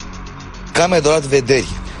camere de luat vederi.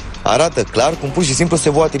 Arată clar cum pur și simplu se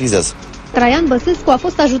volatilizează. Traian Băsescu a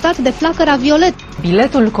fost ajutat de flacăra violet.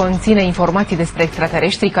 Biletul conține informații despre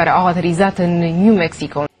extraterestri care au aterizat în New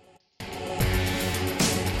Mexico.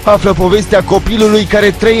 Află povestea copilului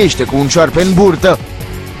care trăiește cu un șoarpe în burtă.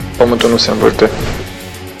 Pământul nu se învârte.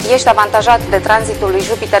 Ești avantajat de tranzitul lui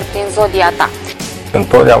Jupiter prin zodia ta.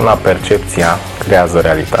 Întotdeauna percepția creează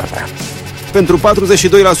realitatea. Pentru 42%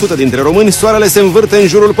 dintre români, soarele se învârte în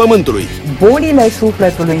jurul pământului. Bolile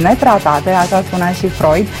sufletului netratate, așa spunea și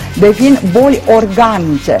Freud, devin boli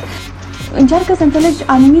organice. Încearcă să înțelegi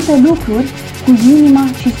anumite lucruri cu inima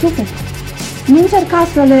și sufletul. Nu încerca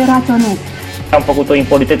să le raționezi. Am făcut o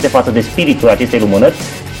impolitețe față de spiritul acestei lumânări.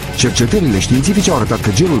 Cercetările științifice au arătat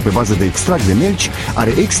că gelul pe bază de extract de melci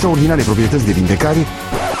are extraordinare proprietăți de vindecare.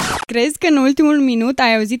 Crezi că în ultimul minut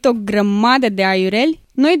ai auzit o grămadă de aiureli?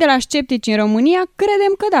 Noi de la Sceptici în România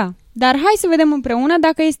credem că da. Dar hai să vedem împreună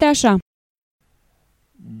dacă este așa.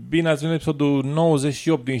 Bine ați venit episodul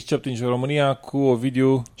 98 din Sceptici în România cu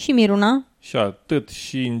Ovidiu și Miruna. Și atât.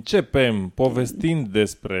 Și începem povestind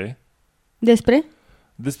despre... Despre?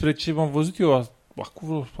 Despre ce v-am văzut eu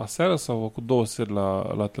acum aseară sau acum 2 seri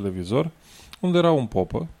la televizor, unde era un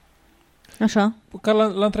popă. Așa. Care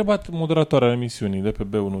l-a întrebat moderatoarea emisiunii de pe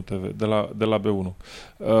B1 TV, de la B1.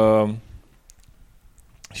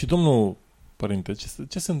 Și domnul părinte,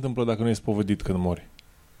 ce se întâmplă dacă nu e spovedit când mori?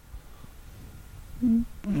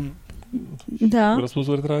 Da.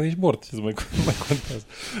 Răspunsul era, ești mort, ce să mai contează.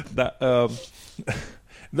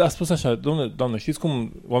 Da, a spus așa, doamne, știți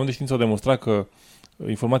cum oamenii de știință au demonstrat că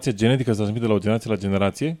informația genetică se transmite de la o generație la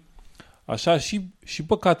generație? Așa și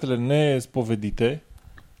păcatele nespovedite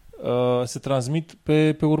se transmit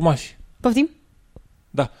pe urmași. Poftim?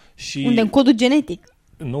 Da. Și unde în codul genetic?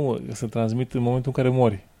 Nu, se transmit în momentul în care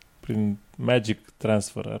mori. Prin magic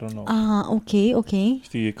transfer, I don't know. Ok.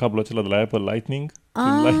 Știi cablul acela de la Apple Lightning?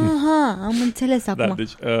 Aha, am înțeles acum. Da,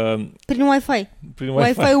 deci... Prin Wi-Fi.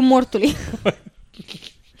 Wi-Fi-ul mortului.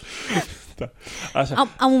 Da. Așa.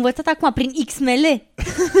 Am învățat acum prin XML.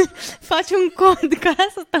 Faci un cod ca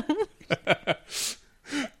să stăm.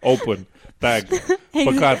 Open. Tag.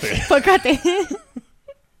 Păcate. Păcate.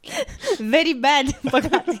 Very bad.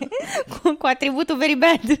 Păcate. Cu atributul very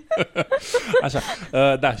bad. Așa.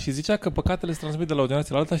 Da, și zicea că păcatele se transmit de la o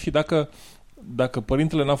generație la alta și dacă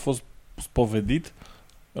părintele n-a fost spovedit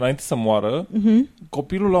înainte să moară,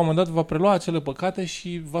 copilul la un moment dat va prelua acele păcate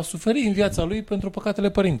și va suferi în viața lui pentru păcatele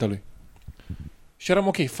părintelui. Și eram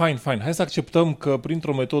ok, fine, hai să acceptăm că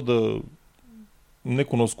printr-o metodă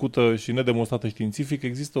necunoscută și nedemonstrată științific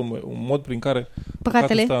există un mod prin care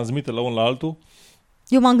păcatele se transmite la unul la altul.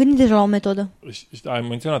 Eu m-am gândit deja la o metodă. Ai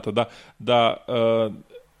menționat-o, da. Dar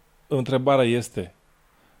întrebarea este,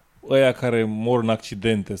 ăia care mor în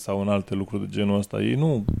accidente sau în alte lucruri de genul ăsta, ei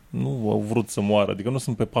nu au vrut să moară, adică nu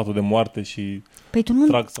sunt pe patul de moarte și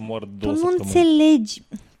trag să moară 2 săptămâni. Tu nu înțelegi.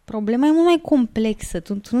 Problema e mult mai complexă.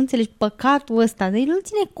 Tu nu înțelegi păcatul ăsta. Dar el nu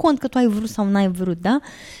ține cont că tu ai vrut sau n-ai vrut, da?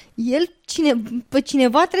 Pe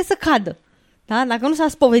cineva trebuie să cadă. Da? Dacă nu s-a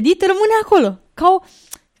spovedit, rămâne acolo.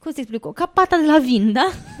 Cum să explic? Ca pata de la vin,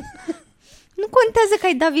 da? Nu contează că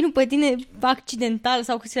ai dat vinul pe tine accidental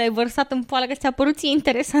sau că ți l-ai vărsat în poală, că ți-a părut ție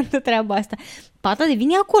interesantă treaba asta. Pata de vin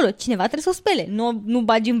e acolo. Cineva trebuie să o spele. Nu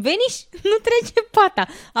bagi în veniș, nu trece pata.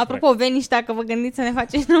 Apropo, veniș, dacă vă gândiți să ne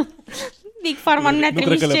faceți... Big Pharma nu ne-a trimis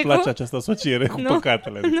cred că cecul. le place această asociere cu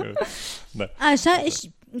păcatele. Adică, da. Așa,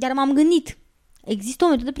 iar m-am gândit. Există o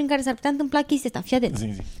metodă prin care s-ar putea întâmpla chestia asta. Fii atent.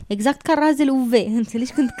 Zi. Exact ca razele UV.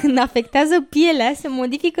 Înțelegi? Când afectează pielea, se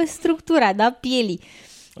modifică structura, da, pielii.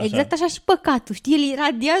 Așa. Exact așa și păcatul. Știi? El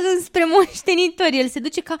iradiază înspre moștenitori. El se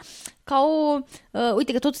duce ca o...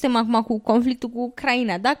 uite că toți suntem acum cu conflictul cu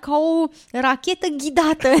Ucraina, da? Ca o rachetă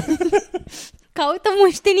ghidată. Caută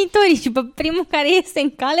moștenitorii și pe primul care iese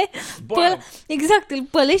în cale îl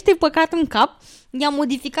pălește păcatul în cap. I-a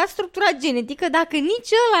modificat structura genetică. Dacă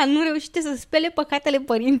nici ăla nu reușite să spele păcatele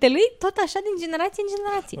părintelui, tot așa din generație în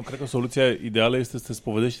generație. Eu cred că soluția ideală este să te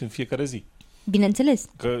spovedești în fiecare zi. Bineînțeles.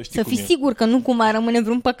 Să fii sigur că nu cumva rămâne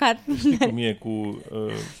vreun păcat. Știi cum e cu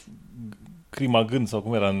crima gând sau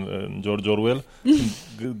cum era în George Orwell?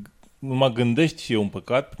 Nu mă gândești și e un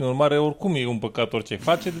păcat, prin urmare oricum e un păcat orice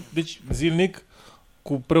face, deci zilnic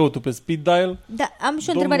cu preotul pe speed dial. Da, am și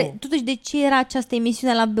o întrebare. Totuși, de ce era această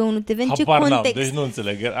emisiune la B1 TV? În ce context? Deci nu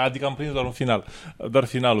înțeleg. Adică am prins doar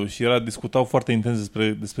finalul și discutau foarte intens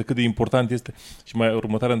despre cât de important este. Și mai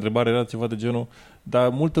următoarea întrebare era ceva de genul, dar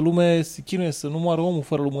multă lume se chinuie să nu moară omul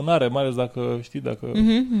fără lumânare, mai ales dacă, știi,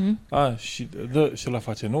 și ăla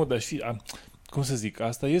face, nu? Dar știi, cum să zic,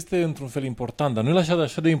 asta este într-un fel important, dar nu e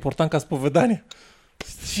așa de important ca spovedania.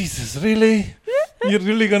 Jesus, really? You're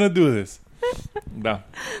really gonna do this? Da.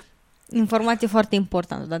 Informație foarte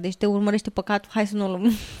importantă, da? Deci te urmărește păcatul, hai să nu o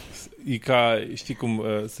luăm. E ca, știi cum,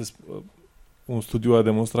 un studiu a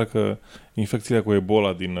demonstrat că infecția cu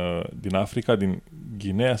Ebola din Africa, din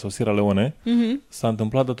Guinea sau Sierra Leone, s-a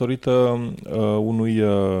întâmplat datorită unui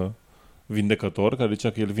vindecător care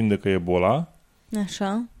zicea că el vindecă Ebola.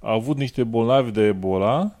 Așa. A avut niște bolnavi de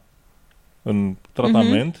Ebola în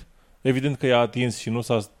tratament. Evident că i-a atins și nu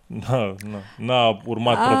n-a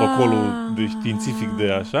urmat protocolul științific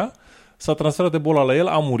de așa. S-a transferat Ebola la el,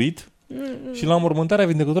 a murit și la mormântarea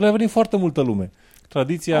vindecătorului a venit foarte multă lume.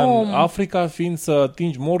 Tradiția în Africa fiind să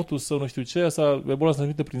atingi mortul, să nu știu ce, Ebola se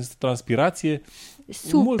transmite prin transpirație.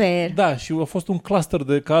 Super! Da, și a fost un cluster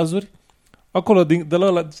de cazuri acolo, de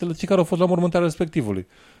la cei care au fost la mormântarea respectivului.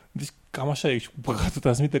 Deci cam așa e și cu păcatul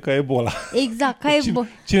transmite ca Ebola. Exact, ca Ebola.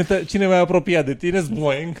 Cine mai apropiat de tine,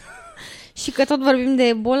 zboing. Și că tot vorbim de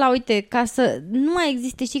Ebola, uite, ca să nu mai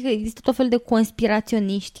existe, știi că există tot fel de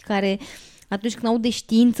conspiraționiști care atunci când aud de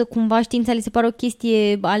știință, cumva știința li se pare o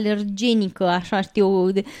chestie alergenică, așa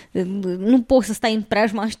știu, nu poți să stai în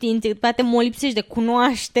preajma științei, după te molipsești de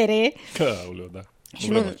cunoaștere. Aoleu, da.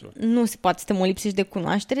 Și nu se poate să te molipsești de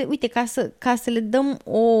cunoaștere. Uite, ca să le dăm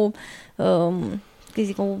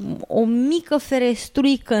o mică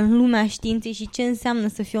ferestruică în lumea științei și ce înseamnă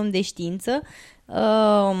să fii om de știință,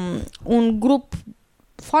 un grup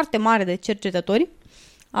foarte mare de cercetători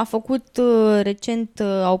a făcut recent,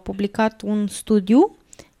 au publicat un studiu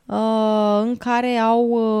în care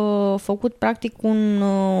au făcut practic un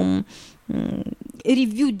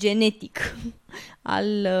review genetic al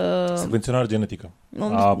secvenționare genetică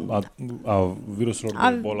a viruselor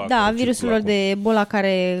de Ebola. Da, a viruselor de Ebola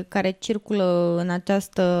care circulă în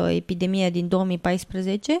această epidemie din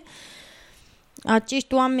 2014.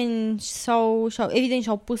 Acești oameni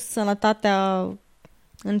și-au pus sănătatea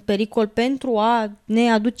în pericol pentru a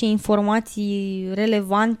ne aduce informații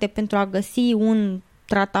relevante, pentru a găsi un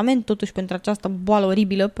tratament totuși pentru această boală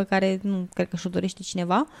oribilă pe care nu cred că și-o dorește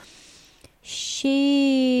cineva. Și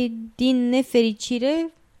din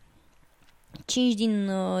nefericire 5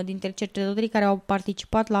 dintre cercetătorii care au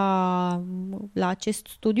participat la acest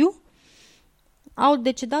studiu au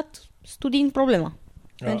decedat studiind problema.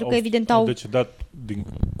 Pentru că evident au decedat din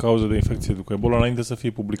cauza de infecție cu Ebola înainte să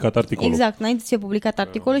fie publicat articolul. Exact, înainte să fie publicat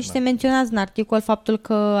articolul și se menționează în articol faptul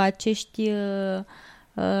că acești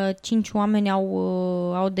 5 oameni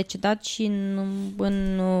au decedat și în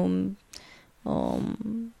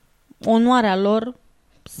onoarea lor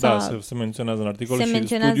se menționează în articol se și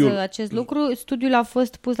menționează acest lucru. Studiul a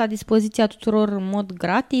fost pus la dispoziția tuturor în mod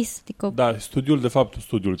gratis. Adică... Da,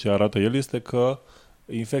 studiul ce arată el este că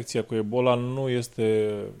infecția cu Ebola nu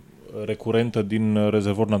este recurentă din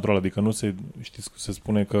rezervor natural, adică nu se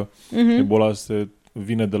spune că Ebola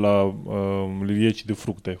vine de la liliecii de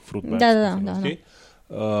fructe, fruit bats,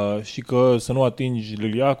 și că să nu atingi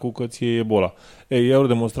liliacul că ți-e Ebola. Ei au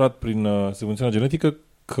demonstrat prin secvenționarea genetică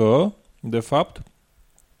că, de fapt,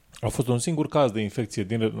 a fost un singur caz de infecție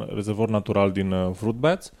din rezervor natural din fruit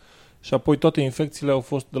bats și apoi toate infecțiile au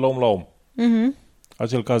fost de la om la om.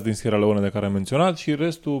 Acel caz din Sierra Leone de care am menționat și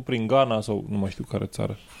restul prin Ghana sau nu mai știu care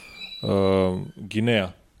țară,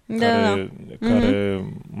 Guinea, care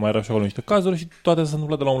mai erau și acolo niște cazuri și toate se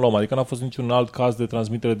întâmplă de la om la om, adică n-a fost niciun alt caz de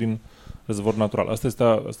transmitere din rezervor natural.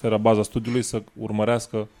 Asta era baza studiului, să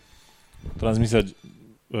urmărească transmisia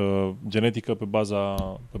genetică pe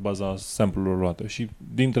baza samplelor luate. Și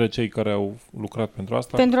dintre cei care au lucrat pentru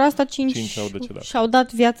asta 5 au decedat. Și-au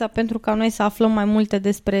dat viața pentru ca noi să aflăm mai multe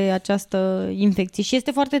despre această infecție. Și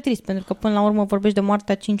este foarte trist, pentru că până la urmă vorbești de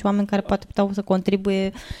moartea 5 oameni care poate puteau să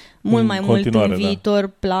contribuie mult mai mult în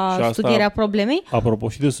viitor la studierea problemei. Apropo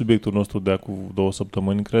și de subiectul nostru de acum 2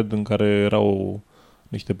 săptămâni, cred, în care erau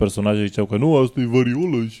niște personaje ziceau că nu, asta e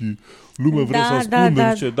variolă și lumea vrea să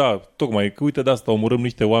ascundă. Tocmai, că uite de asta omorâm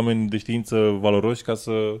niște oameni de știință valoroși ca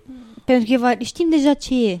să... Pentru că știm deja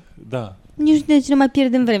ce e. Da. Nici nu ne mai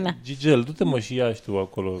pierdem vremea. Gigel, du-te mă și ia și tu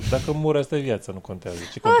acolo. Dacă mori, asta e viața, nu contează.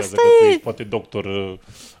 Ce contează asta că tu ești poate doctor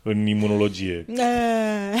în imunologie?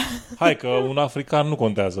 Hai că un african nu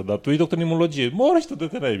contează, dar tu ești doctor în imunologie. Mori și tu,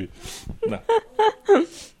 de-te naibii. Da.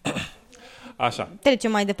 Așa.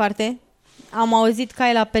 Trecem mai departe. Am auzit că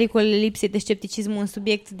ai la pericolele lipsei de scepticism un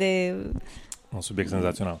subiect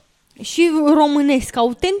senzațional. Și românesc,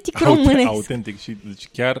 autentic românesc. Autentic și deci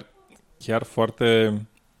chiar foarte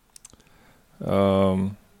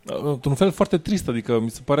într-un fel foarte trist, adică mi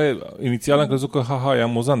se pare, inițial am crezut că e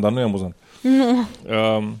amuzant, dar nu e amuzant. Nu.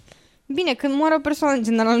 Bine, când moare o persoană, în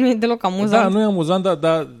general, nu e deloc amuzant. Da, nu e amuzant,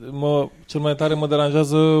 dar cel mai tare mă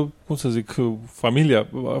deranjează, cum să zic, familia.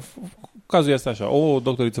 Cazul este așa, o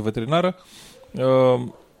doctoriță veterinară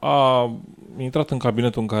a intrat în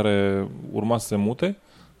cabinetul în care urma să se mute,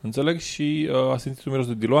 înțeleg, și a simțit un miros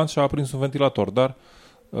de diluant și a aprins un ventilator, dar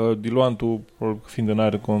diluantul, fiind în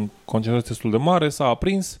aer concentrație destul de mare, s-a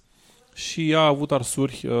aprins și a avut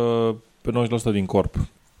arsuri pe 90% din corp.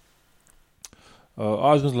 A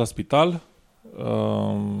ajuns la spital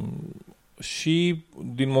și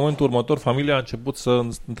din momentul următor familia a început să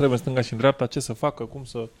întrebe în stânga și în dreapta ce să facă, cum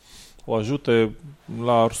să o ajute.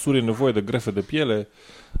 La arsuri e nevoie de grefe de piele,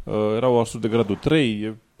 erau arsuri de gradul 3,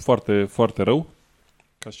 e foarte, foarte rău,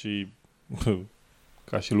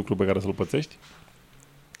 ca și lucru pe care să-l pățești.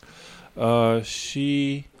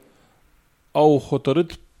 Și au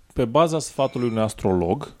hotărât pe baza sfatului unui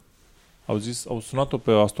astrolog, au sunat-o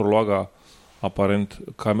pe astrologa aparent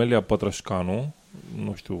Camelia Pătrășcanu,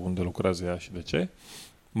 nu știu unde lucrează ea și de ce,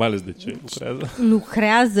 mai ales de ce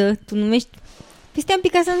lucrează, tu numești. Păi stai un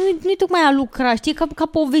pic, asta nu-i tocmai a lucra, știi, ca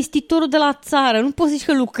povestitorul de la țară, nu poți zici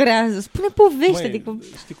că lucrează, spune povește. Adică...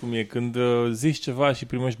 Știi cum e, când zici ceva și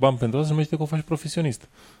primești bani pentru asta, se numește că o faci profesionist.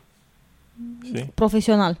 Știi?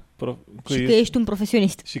 Profesional. Că ești un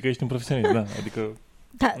profesionist. Și că ești un profesionist, da, adică...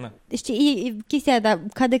 Da, știi, e chestia aia, dar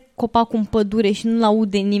cade copacul în pădure și nu-l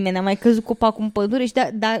aude nimeni, a mai căzut copacul în pădure și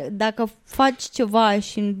dacă faci ceva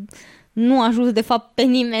și nu ajuți de fapt pe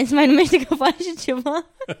nimeni, se mai numește că faci ceva?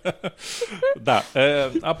 Da,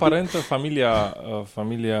 aparent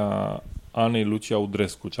familia Anei Lucia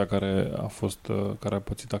Udrescu, cea care a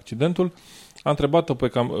pățit accidentul, a întrebat-o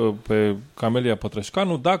pe Camelia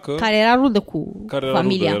Pătrășcanu dacă... Care era rudă cu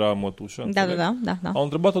familia. Era mătușă, da. Au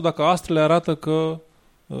întrebat-o dacă astrele arată că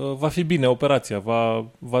va fi bine operația,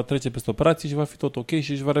 va trece peste operație și va fi tot ok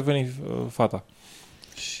și își va reveni fata.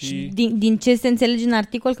 Și... Din ce se înțelege în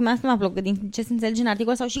articol, că mi-a plăcut, că din ce se înțelege în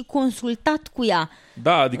articol s-au și consultat cu ea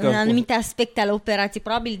adică în anumite aspecte ale operației,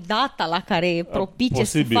 probabil data la care e propice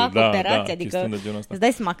să facă operația, adică îți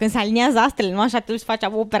dai seama, când se aliniază astrele, nu așa te duci să faci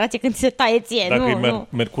o operație când se taie ție. Dacă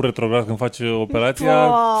e Mercur retrograd când faci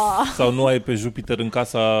operația sau nu ai pe Jupiter în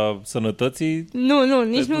casa sănătății. Nu,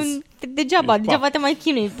 nici nu, degeaba te mai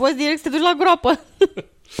chinui, poți direct să te duci la groapă.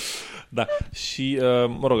 Da, și,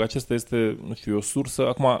 mă rog, acesta este, nu știu, o sursă.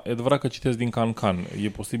 Acum, e adevărat că citesc din Can. E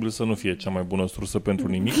posibil să nu fie cea mai bună sursă pentru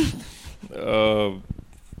nimic.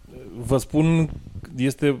 Vă spun,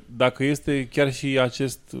 dacă este chiar și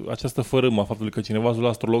această fărâmă a faptului că cineva la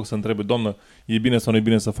astrolog să întrebe, doamnă, e bine sau nu e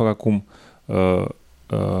bine să fac acum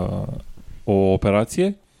o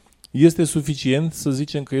operație, este suficient să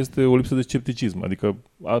zicem că este o lipsă de scepticism. Adică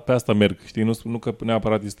pe asta merg, știi? Nu că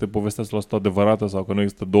neapărat este povestea 100% adevărată sau că nu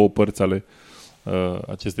există două părți ale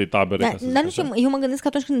acestei tabere. Dar nu știu, eu mă gândesc că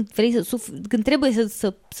atunci când trebuie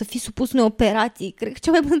să fii supus unei operații, cred că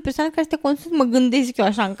cea mai bună persoană care să te consulte, mă gândesc eu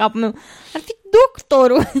așa în capul meu, ar fi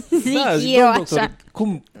doctorul, zic eu așa.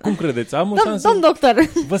 Cum credeți? Am o șansă? Domn doctor.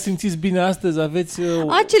 Vă simțiți bine astăzi? Aveți...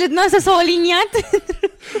 Acele dumneavoastră s-au aliniat?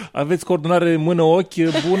 Aveți coordonare mână-ochi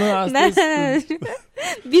bună astăzi? Da.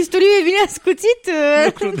 Bisturiu e bine ascuțit?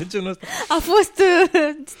 Lucru de genul ăsta. A fost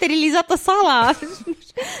sterilizată sala?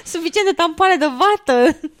 Suficient de tampoane de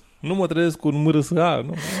vată? Nu mă trezesc cu un MRSA,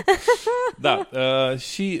 nu? Da,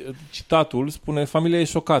 și citatul spune, familia e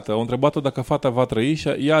șocată. Au întrebat-o dacă fata va trăi și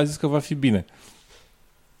ea a zis că va fi bine.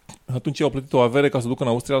 Atunci i-au plătit o avere ca să ducă în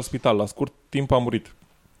Austria la spital. La scurt timp a murit.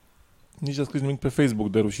 Nici a scris nimic pe Facebook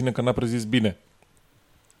de rușine că n-a prezis bine.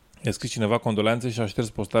 I-a scris cineva condoleanțe și a șters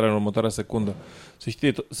postarea în următoarea secundă.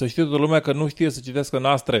 Să știe toată lumea că nu știe să citească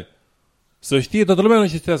nastre. Să știe toată lumea că nu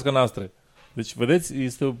știe să citească nastre. Deci, vedeți,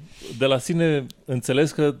 este de la sine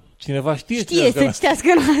înțeles că cineva știe să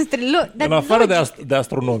citească nastre. În afară de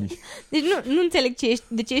astronomi. Deci nu înțeleg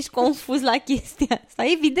de ce ești confuz la chestia asta.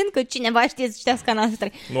 Evident că cineva știe să citească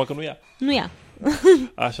nastre. Numai că nu ea. Nu ea.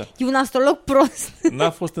 Așa. E un astrolog prost. N-a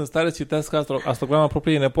fost în stare să citească astrograma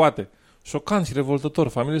propriei nepoate. Șocant și revoltător.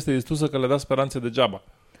 Familia este distrusă că le da speranțe degeaba.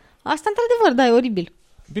 Asta într-adevăr, da, e oribil.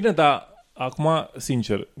 Bine, dar acum,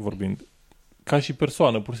 sincer vorbind, ca și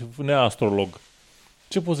persoană, pur și simplu, neastrolog,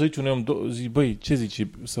 ce poți să zici unui om? Băi, ce zici?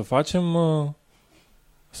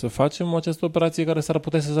 Să facem această operație care s-ar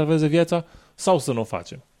putea să salveze viața sau să nu o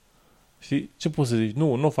facem? Știi? Ce poți să zici?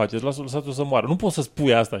 Nu o faceți, lăsați-o să moară. Nu poți să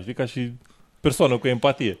spui asta, știi? Ca și persoană cu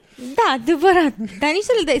empatie. Da, adevărat. Dar nici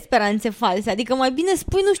să le dai speranțe false. Adică mai bine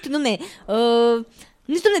spui, nu știu,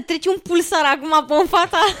 treci un pulsar acum pe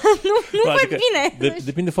fata, nu adică văd bine.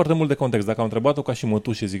 Depinde foarte mult de context. Dacă am întrebat-o ca și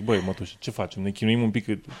mătușe, zic, băi, mătușe, ce facem? Ne chinuim un pic,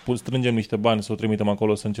 strângem niște bani să o trimitem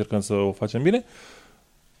acolo să încercăm să o facem bine?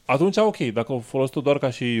 Atunci, ok, dacă o folosit-o doar ca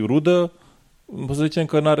și rudă, să zicem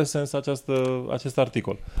că nu are sens acest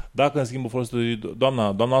articol. Dacă, în schimb,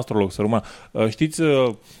 doamna astrolog, să rămână, știți,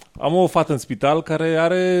 am o fată în spital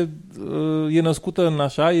care e născută în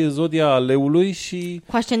așa, e zodia leului și...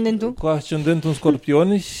 Cu ascendentul în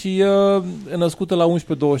Scorpion și e născută la 11:25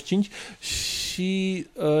 și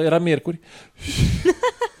era miercuri.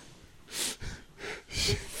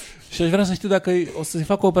 Și aș vrea să știu dacă o să-i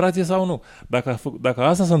facă o operație sau nu. Dacă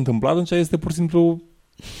asta s-a întâmplat, atunci este pur și simplu...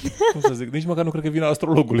 Cum să zic? Nici măcar nu cred că vine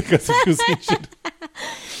astrologului, ca să fiu sincer.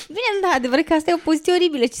 Bine, da, adevărat că asta e o poziție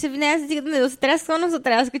oribilă. Ce să vine aia să zică, o să trăiască sau nu o să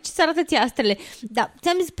trăiască? Ce să arată ție astrele? Da,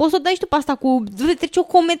 ți-am zis, poți să o dai și tu pe asta cu... Trece o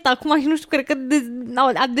cometă acum și nu știu, cred că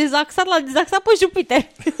a dezaxat pe Jupiter.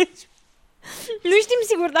 Nu știm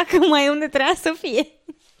sigur dacă mai e unde trebuia să fie.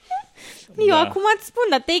 Eu acum îți spun,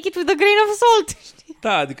 dar take it with a grain of salt.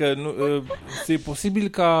 Da, adică e posibil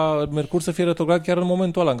ca Mercur să fie retrograd chiar în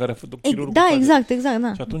momentul ăla în care chirurgul da, exact,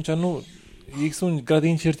 da. Și atunci există un grad de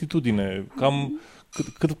incertitudine. Cam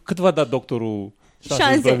cât va da doctorul șanse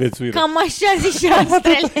de supraviețuire? Cam așa zici și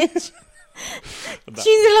astrele. 50%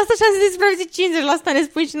 șanse de supraviețuire, 50% ne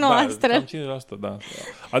spui și nouă astrele. Cam 50%, da.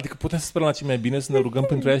 Adică putem să sperăm la ce mai bine, să ne rugăm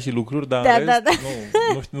pentru ea și lucruri, dar în rest,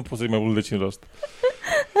 nu pot să-i mai mult de 50%.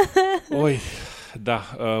 Oi... Da,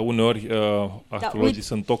 uneori astrologii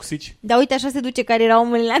sunt toxici. Da, uite, așa se duce care era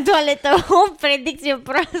omul la toaletă, o predicție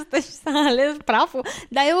proastă și s-a ales praful.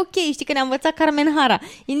 Dar e ok, știi că ne-a învățat Carmen Hara.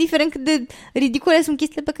 Indiferent cât de ridicole sunt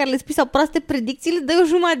chestiile pe care le spui sau proaste predicțiile, dă o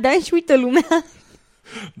jumătate de ani și uită lumea.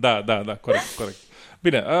 Da, corect.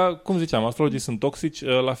 Bine, cum ziceam, astrologii sunt toxici,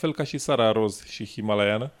 la fel ca și sarea roz și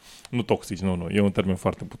himalaiană. Nu toxici, nu, e un termen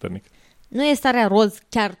foarte puternic. Nu e sarea roz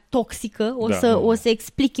chiar toxică, o să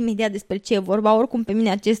explic imediat despre ce e vorba. Oricum pe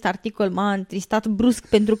mine acest articol m-a întristat brusc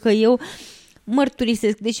pentru că eu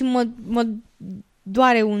mărturisesc, deși mă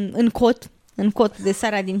doare în cot de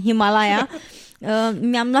sarea din Himalaya.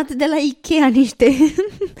 Mi-am luat de la Ikea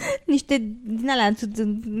niște din alea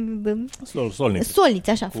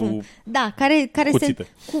solnițe, așa, frumos. Da, care cuțite,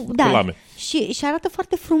 cu lame. Și arată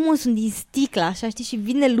foarte frumos, sunt din sticlă, așa, știi, și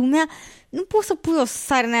vine lumea. Nu poți să pui o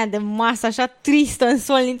sare de masă așa tristă în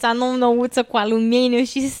solnița nou-nouță cu aluminiu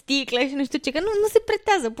și sticlă și nu știu ce, că nu se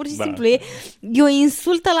pretează, pur și simplu. E o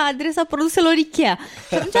insultă la adresa produselor Ikea.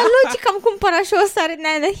 Și atunci, logic, am cumpărat și o sare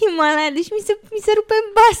de Himalaya, deci mi se rupe în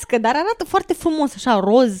bască, dar arată foarte frumos, așa,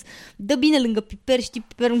 roz, dă bine lângă piper, știi,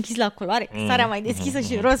 piperul închis la culoare, sarea mai deschisă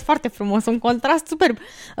și roz, foarte frumos, un contrast superb.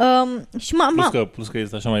 Și plus că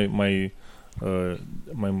este așa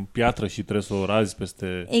mai piatră și trebuie să o razi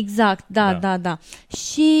peste... Exact, da.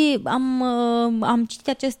 Și am citit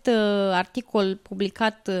acest articol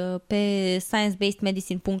publicat pe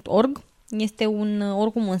sciencebasedmedicine.org. Este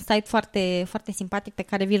oricum un site foarte, foarte simpatic pe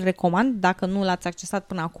care vi-l recomand. Dacă nu l-ați accesat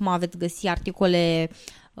până acum, veți găsi articole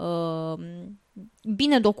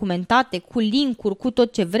bine documentate, cu link-uri, cu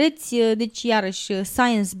tot ce vreți. Deci, iarăși,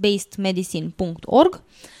 sciencebasedmedicine.org.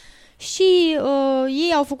 Și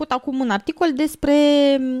ei au făcut acum un articol despre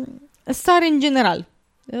sare în general.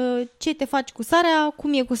 Ce te faci cu sarea,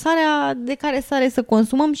 cum e cu sarea, de care sare să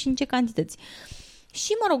consumăm și în ce cantități.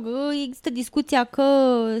 Și, mă rog, există discuția că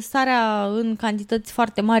sarea în cantități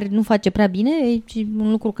foarte mari nu face prea bine, e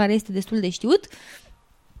un lucru care este destul de știut.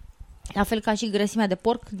 La fel ca și grăsimea de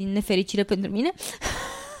porc, din nefericire pentru mine.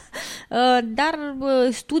 Dar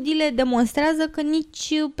studiile demonstrează că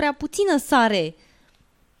nici prea puțină sare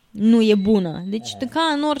nu e bună. Deci, ca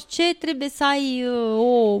în orice, trebuie să ai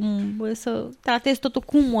să tratezi totul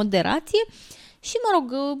cu moderație. Și, mă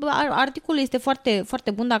rog, articolul este foarte,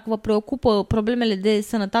 foarte bun. Dacă vă preocupă problemele de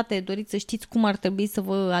sănătate, doriți să știți cum ar trebui să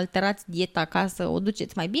vă alterați dieta ca să o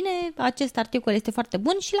duceți mai bine, acest articol este foarte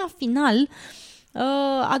bun și la final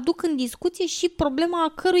aduc în discuție și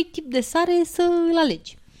problema cărui tip de sare să îl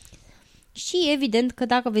alegi. Și evident că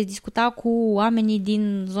dacă veți discuta cu oamenii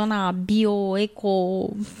din zona bio, eco,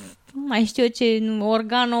 mai știu eu ce,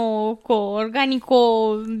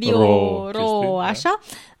 organico, bio, așa,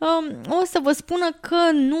 o să vă spună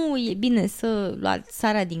că nu e bine să luați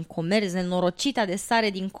sarea din comerț, nenorocita de sare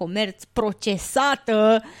din comerț,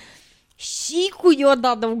 procesată și cu iod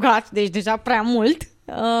adăugat, deci deja prea mult.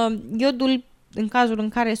 Iodul, în cazul în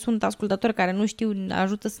care sunt ascultători care nu știu,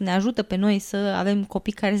 ne ajută pe noi să avem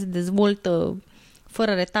copii care se dezvoltă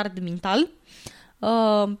fără retard mental,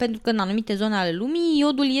 pentru că în anumite zone ale lumii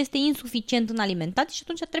iodul este insuficient în alimentație și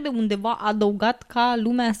atunci trebuie undeva adăugat ca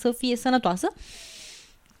lumea să fie sănătoasă.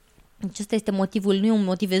 Acesta este motivul, nu e un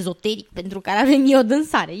motiv ezoteric pentru care avem iod în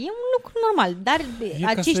sare, e un lucru normal. Dar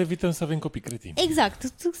ca să evităm să avem copii cretini. Exact,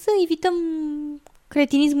 să evităm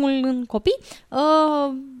cretinismul în copii.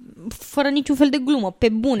 fără niciun fel de glumă, pe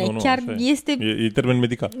bune. Nu, chiar este... E termen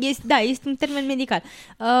medical. Este un termen medical.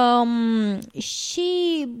 Și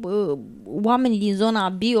oamenii din zona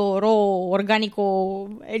bio, organico,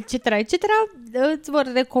 etc., îți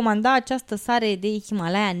vor recomanda această sare de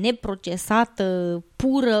Himalaya neprocesată,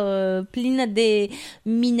 pură, plină de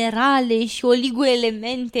minerale și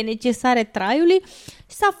oligoelemente necesare traiului.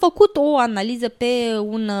 S-a făcut o analiză pe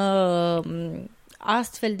un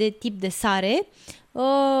astfel de tip de sare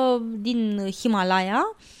din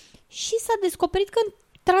Himalaya și s-a descoperit că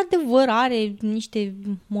într-adevăr are niște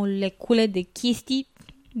molecule de chestii,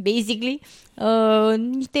 basically,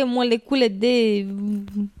 niște molecule de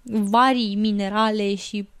varii minerale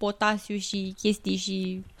și potasiu și chestii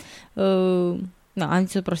și am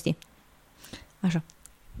zis o prostie. Așa.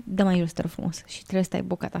 Dă mai jos, te rog frumos. Și trebuie să stai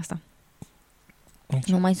bucata asta.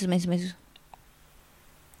 Nu, mai sus.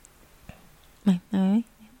 Mai.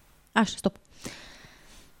 Așa, stop.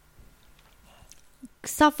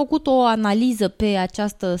 S-a făcut o analiză pe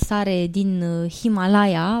această sare din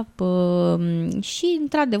Himalaya și,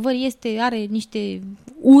 într-adevăr, are niște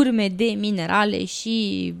urme de minerale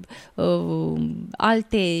și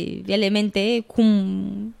alte elemente,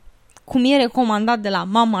 cum e recomandat de la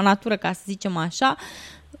mama natură, ca să zicem așa.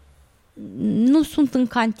 Nu sunt în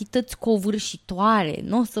cantități covârșitoare.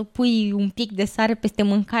 Nu o să pui un pic de sare peste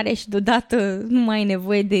mâncare și deodată nu mai ai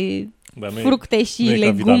nevoie de fructe și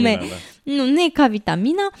legume. Nu e ca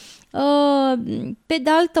vitamina. Pe de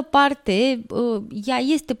altă parte, ea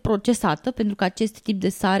este procesată, pentru că acest tip de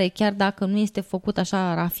sare, chiar dacă nu este făcut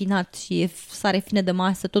așa rafinat și e sare fină de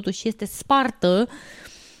masă, totuși este spartă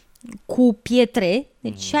cu pietre.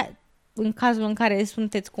 Deci în cazul în care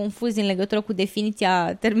sunteți confuzi în legătură cu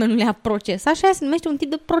definiția termenului a procesa, așa se numește un tip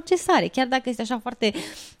de procesare, chiar dacă este așa foarte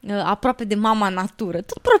aproape de mama natură.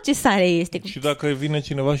 Tot procesare este. Și dacă vine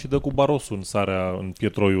cineva și dă cu barosul în sarea, în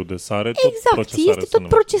pietroiul de sare, tot procesare. Este tot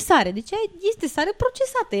procesare. Deci este sare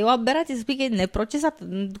procesată. E o aberație să spui că e neprocesată.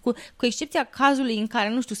 Cu excepția cazului în care,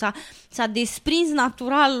 nu știu, s-a desprins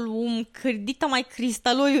natural un cârdita mai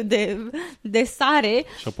cristaloiu de sare.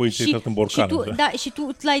 Și apoi ți-ai dat în borcan. Și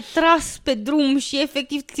tu l-ai tras pe drum și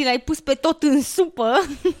efectiv ți l-ai pus pe tot în supă.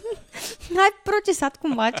 Ai procesat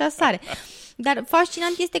cumva acea sare. Dar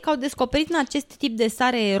fascinant este că au descoperit în acest tip de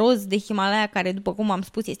sare roz de Himalaya, care, după cum am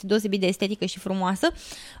spus, este deosebit de estetică și frumoasă,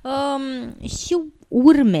 și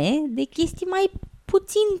urme de chestii mai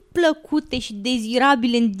puțin plăcute și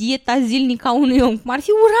dezirabile în dieta zilnică a unui om, cum ar fi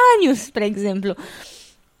uraniu, spre exemplu.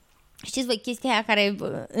 Știți voi chestia aia care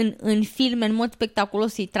în filme, în mod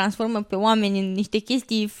spectaculos, îi transformă pe oameni în niște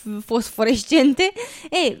chestii fosforescente?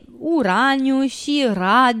 Uraniu și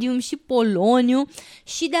radium și poloniu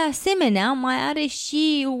și de asemenea mai are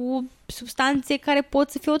și substanțe care pot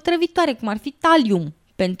să fie otrăvitoare, cum ar fi talium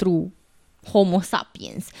pentru Homo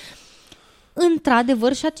sapiens.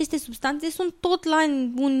 Într-adevăr, și aceste substanțe sunt tot la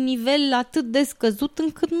un nivel atât de scăzut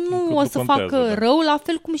încât nu o să facă rău, la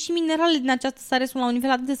fel cum și mineralele din această sare sunt la un nivel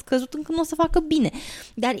atât de scăzut încât nu o să facă bine.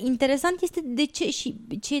 Dar interesant este de ce și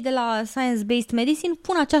cei de la Science Based Medicine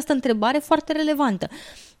pun această întrebare foarte relevantă.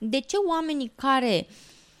 De ce oamenii care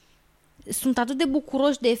sunt atât de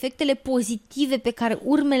bucuroși de efectele pozitive pe care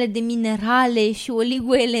urmele de minerale și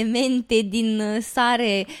oligoelemente din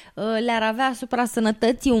sare le-ar avea asupra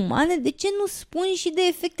sănătății umane, de ce nu spun și de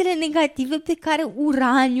efectele negative pe care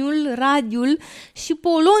uraniul, radiul și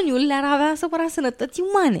poloniul le-ar avea asupra sănătății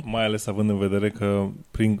umane? Mai ales având în vedere că,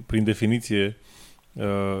 prin definiție,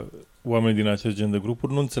 oamenii din acest gen de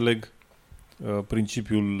grupuri nu înțeleg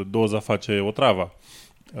principiul doza face otrava.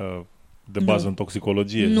 De bază în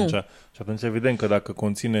toxicologie. Și atunci evident că dacă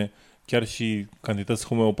conține chiar și cantități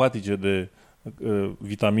homeopatice de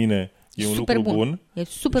vitamine, e un lucru bun. E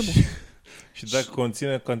super bun. Și dacă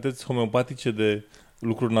conține cantități homeopatice de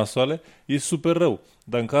lucruri nasoale, e super rău.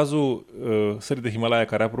 Dar în cazul sării de Himalaya,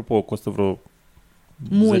 care apropo costă vreo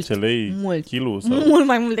 10 lei kilo sau... Mult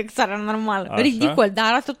mai mult decât sarea normală. Așa? Ridicol, dar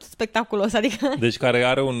arată tot spectaculos. Adică... Deci care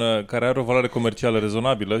are o valoare comercială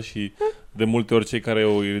rezonabilă și de multe ori cei care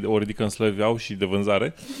o ridică în slăvi au și de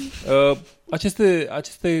vânzare.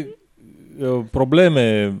 Aceste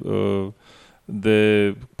probleme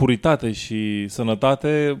de puritate și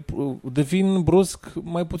sănătate devin brusc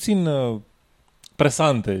mai puțin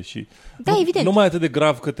stresante și da, evident. Nu mai atât de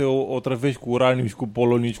grav că te otrăvești cu uraniu și cu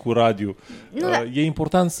poloniu și cu radiu. E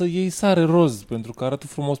important să iei sare roz pentru că arată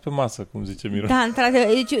frumos pe masă, cum zice Miro. Da,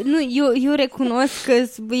 într-adevăr. Deci, eu recunosc că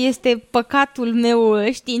este păcatul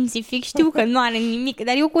meu științific. Știu că nu are nimic,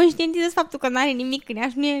 dar eu conștientizez faptul că nu are nimic, că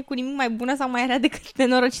nu e cu nimic mai bună sau mai rea decât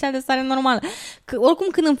nenorocirea de sare normală. Că, oricum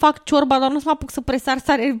când îmi fac ciorba, doar nu să mă apuc să presar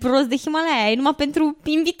sare roz de Himalaya, e numai pentru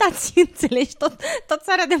invitații, înțelegi? Tot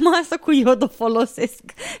sarea de masă cu iod o folosesc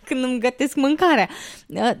când îmi gătesc mâncarea.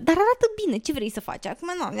 Dar arată bine, ce vrei să faci? Acum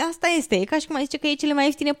nu, asta este, e ca și cum ai zice că e cele mai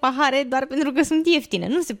ieftine pahare doar pentru că sunt ieftine.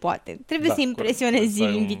 Nu se poate. Trebuie să impresionezi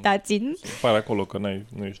invitații. Pare acolo că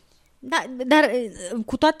nu ești. Da, dar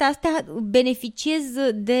cu toate astea beneficiez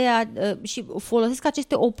și folosesc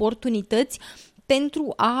aceste oportunități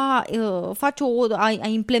pentru a face a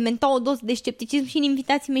implementa o doză de scepticism și în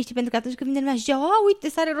invitații mei, pentru că atunci când vine lumea și zice, uite,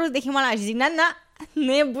 sare roz de Himalaya, și zic,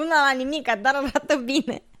 nu e bună la nimic, dar arată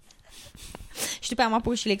bine. Și după aia mă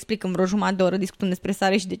apuc și le explic în vreo jumătate de oră discutând despre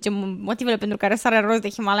sare și de ce motivele pentru care sarea roz de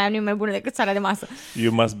Himalaya nu e mai bună decât sarea de masă.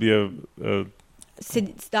 You must be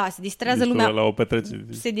se distrează lumea. La o petrecere.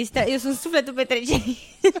 Eu sunt sufletul petrecerii.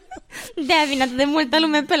 De-aia vine atât de multă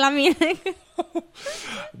lume pe la mine.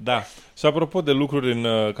 Da. Și apropo de lucruri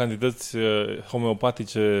în cantități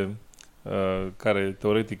homeopatice care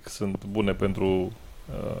teoretic sunt bune pentru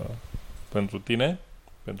tine,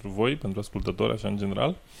 pentru voi, pentru ascultători, așa în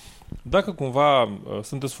general, dacă cumva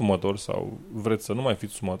sunteți fumători sau vreți să nu mai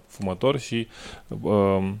fiți fumători și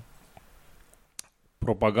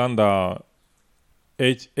propaganda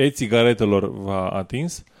e-țigaretelor v-a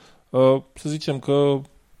atins, să zicem că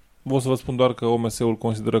o să vă spun doar că OMS-ul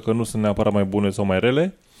consideră că nu sunt neapărat mai bune sau mai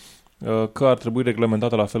rele, că ar trebui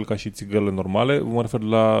reglementată la fel ca și țigările normale, mă refer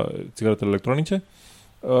la țigaretele electronice,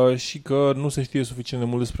 și că nu se știe suficient de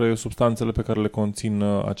mult despre substanțele pe care le conțin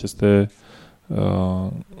aceste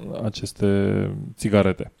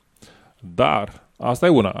țigarete. Dar asta e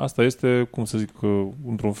una. Asta este, cum să zic,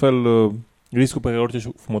 într-un fel, riscul pe care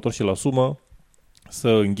orice fumător și-l asumă să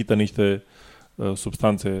înghită niște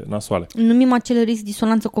substanțe nasoale. Numim acel risc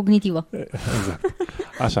disonanță cognitivă. Exact.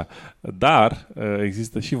 Așa. Dar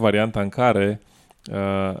există și varianta în care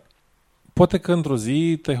poate că într-o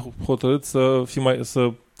zi te-ai hotărât să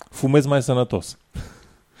fumezi mai sănătos.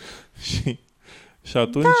 și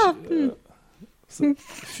atunci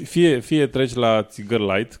fie treci la țigări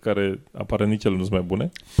light, care apare nici ele nu sunt mai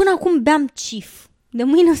bune. Până acum beam cif. De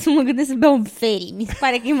mâine o să mă gândesc să beau Feri. Mi se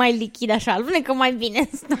pare că e mai lichid așa, alunecă mai bine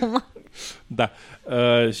în stomac. Da.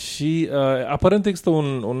 Și aparent există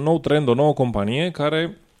un nou trend, o nouă companie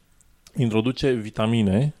care introduce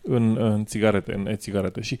vitamine în țigarete, în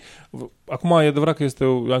e-țigarete. Și acum e adevărat că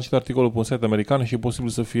am citit articolul pe un site american și e posibil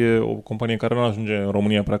să fie o companie care nu ajunge în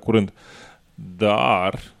România prea curând.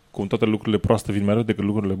 Dar, cum toate lucrurile proaste vin mai rău decât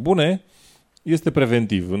lucrurile bune, este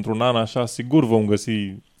preventiv. Într-un an așa, sigur vom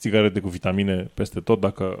găsi țigarete cu vitamine peste tot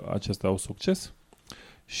dacă acestea au succes.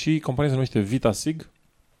 Și compania se numește VitaSig,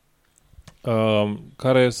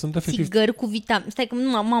 care sunt efectiv... Țigări cu vitamine. Stai că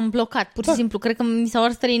nu m-am blocat, pur și simplu. Cred că mi s-au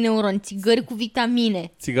ars 3 neuroni. Țigări cu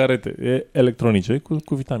vitamine. Țigarete electronice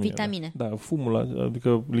cu vitamine. Vitamine. Da, fumul,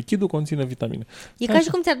 adică lichidul conține vitamine. E ca și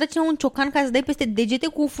cum ți-ar da cineva un ciocan ca să dai peste degete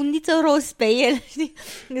cu o fundiță roz pe el. Știi?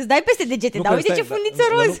 Îți dai peste degete, dar uite ce fundiță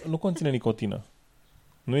roz. Nu conține nicotină.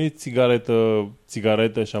 Nu e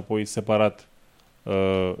țigaretă și apoi separat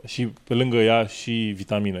și pe lângă ea și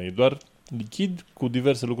vitamină. E doar lichid cu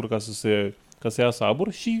diverse lucruri ca să iasă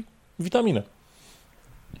abur și vitamină.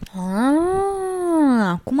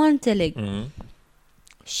 Acum înțeleg. Mm-hmm.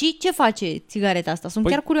 Și ce face țigareta asta? Sunt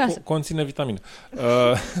chiar curioasă. Conține vitamină.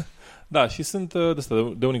 Da, și sunt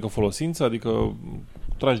de unică folosință, adică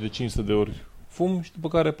tragi de 500 de ori fum și după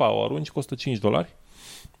care o arunci, costă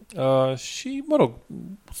 $5. Și, mă rog,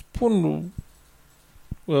 spun,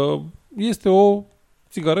 este o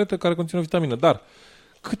țigaretă care conține vitamină, dar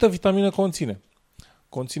câtă vitamină conține?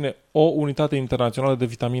 Conține o unitate internațională de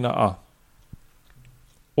vitamina A.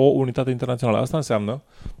 O unitate internațională. Asta înseamnă...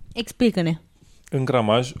 Explică-ne. În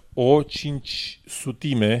gramaj, o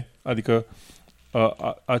 500-ime, adică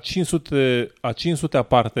a 500-a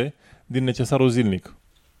parte din necesarul zilnic.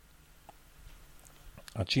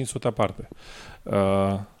 A 500-a parte.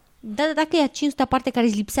 Da, dacă e a 500-a parte care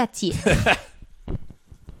îți lipsea ție.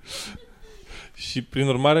 Și prin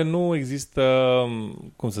urmare nu există,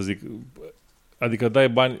 cum să zic, adică dai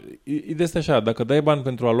bani, ideea este așa, dacă dai bani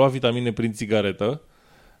pentru a lua vitamine prin țigaretă,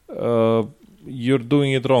 you're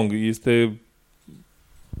doing it wrong. Este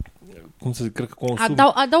cum să zic, cred că consumi...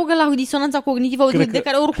 Adaugă la disonanța cognitivă de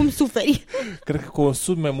care oricum suferi. Cred că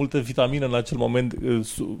consumi mai multă vitamină în acel moment,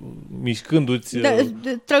 mișcându-ți...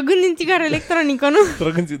 Trăgând în țigară electronică, nu?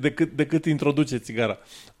 Trăgând decât introduce țigara.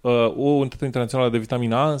 O unitate internațională de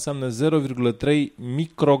vitamina A înseamnă 0,3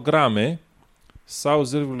 micrograme sau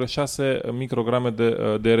 0,6 micrograme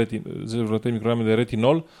de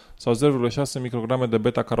retinol sau 0,6 micrograme de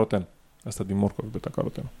beta-caroten. Asta din morcov,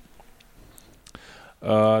 beta-caroten.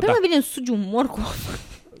 Mai bine sugi un morcov.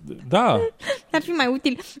 Da. Ar fi mai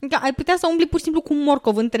util. Ai putea să umbli pur și simplu cu un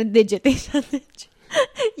morcov între degete.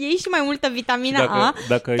 Iei și mai multă vitamina A.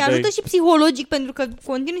 Te ajută și psihologic pentru că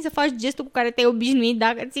continui să faci gestul cu care te-ai obișnuit.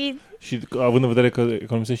 Dacă și având în vedere că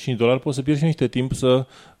economisești $5, poți să pierzi niște timp să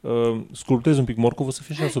sculptezi un pic morcovul, să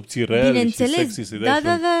fie așa subțirel și sexy.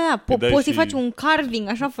 Da. Poți să faci un carving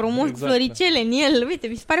așa frumos, exact, floricele în el. Uite,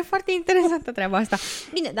 mi se pare foarte interesantă treaba asta.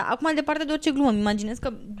 Bine, dar acum departe de orice glumă. Îmi imaginez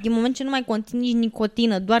că din moment ce nu mai conțin nici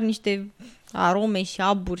nicotină, doar niște arome și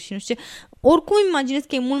aburi și nu știu ce, oricum îmi imaginez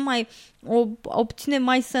că e mult mai o opțiune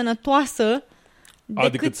mai sănătoasă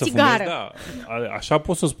decât țigară. Da, așa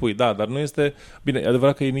poți să spui, da, dar nu este... Bine, e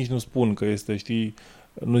adevărat că ei nici nu spun că este, știi,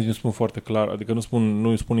 nu spun foarte clar, adică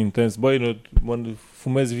nu spun intens, băi,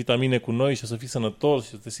 fumezi vitamine cu noi și o să fii sănătos și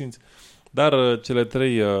să te simți... Dar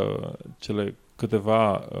cele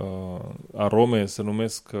câteva arome se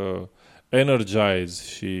numesc Energize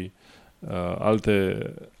și alte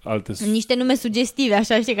niște nume sugestive,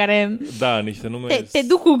 așa, știi, care niște nume te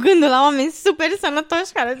duc cu gândul la oameni super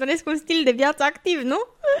sănătoși care trăiesc un stil de viață activ, nu?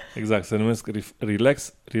 Exact, se numesc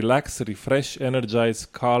Relax, Refresh, Energize,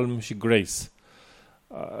 Calm și Grace.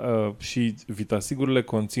 Și vitasigurile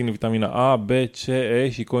conțin vitamina A, B, C, E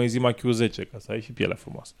și coenzima Q10, ca să ai și pielea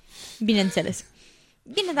frumoasă. Bineînțeles.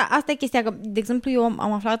 Bine, dar asta e chestia, că, de exemplu, eu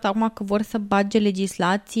am aflat acum că vor să bage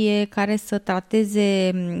legislație care să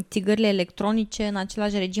trateze țigările electronice în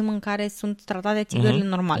același regim în care sunt tratate țigările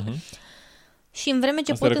normale. Și în vreme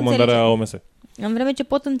ce asta pot înțelege... OMS. În vreme ce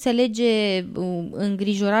pot înțelege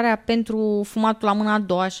îngrijorarea pentru fumatul la mâna a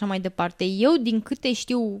doua și așa mai departe, eu, din câte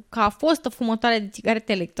știu, că a fost fumătoare de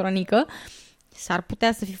țigaretă electronică, s-ar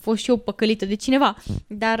putea să fi fost și eu păcălită de cineva,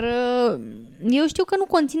 dar eu știu că nu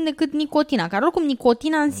conțin decât nicotina, care oricum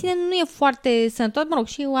nicotina în sine nu e foarte sănătoasă, mă rog,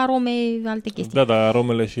 și arome, alte chestii. Da, dar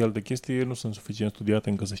aromele și alte chestii nu sunt suficient studiate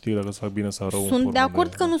încă să știi dacă să fac bine sau rău. Sunt de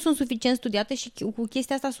acord că nu sunt suficient studiate și cu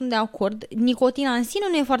chestia asta sunt de acord. Nicotina în sine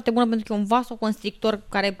nu e foarte bună pentru că e un vasoconstrictor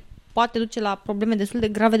care poate duce la probleme destul de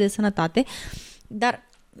grave de sănătate, dar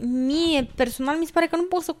mie, personal, mi se pare că nu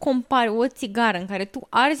poți să compari o țigară în care tu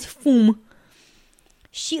arzi fum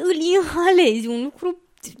și îl inhalezi, un lucru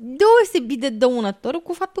deosebit de dăunător,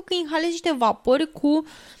 cu faptul că inhalezi niște vapori cu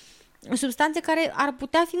substanțe care ar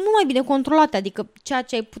putea fi mult mai bine controlate, adică ceea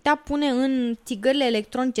ce ai putea pune în țigările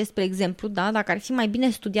electronice, spre exemplu, da, dacă ar fi mai bine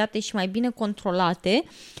studiate și mai bine controlate,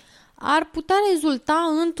 ar putea rezulta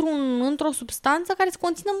într-o substanță care să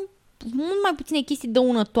conțină mult mai puține chestii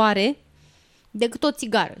dăunătoare decât o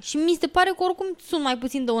țigară. Și mi se pare că oricum sunt mai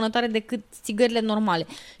puțin dăunătoare decât țigările normale.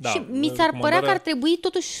 Da, și mi s-ar părea că ar trebui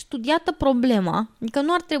totuși studiată problema, adică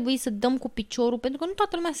nu ar trebui să dăm cu piciorul, pentru că nu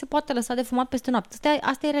toată lumea se poate lăsa de fumat peste noapte.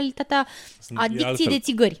 Asta e realitatea adicției de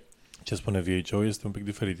țigări. Ce spune WHO este un pic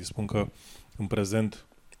diferit. Îi spun că în prezent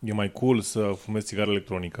e mai cool să fumezi țigară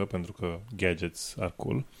electronică, pentru că gadgets are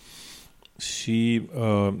cool. Și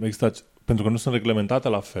există, pentru că nu sunt reglementate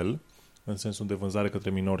la fel, în sensul de vânzare către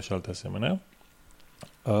minori și alte asemenea,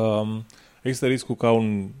 există riscul ca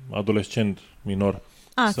un adolescent minor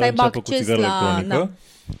să înceapă cu țigară electronică,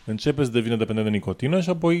 începe să devină dependent de nicotină și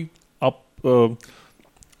apoi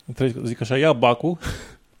zic așa, ia bacul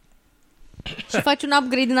și faci un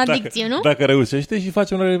upgrade în adicție, nu? Dacă reușește, și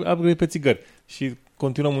faci un upgrade pe țigări și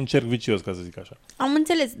continuăm un cerc vicios, ca să zic așa. Am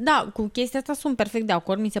înțeles, da, cu chestia asta sunt perfect de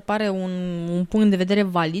acord, mi se pare un punct de vedere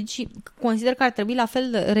valid și consider că ar trebui la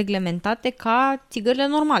fel reglementate ca țigările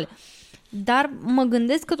normale. Dar mă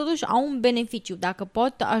gândesc că totuși au un beneficiu. Dacă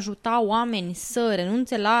pot ajuta oameni să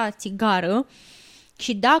renunțe la țigară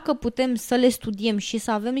și dacă putem să le studiem și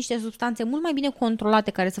să avem niște substanțe mult mai bine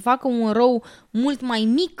controlate, care să facă un rău mult mai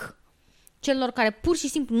mic celor care pur și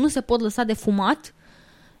simplu nu se pot lăsa de fumat,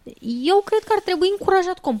 eu cred că ar trebui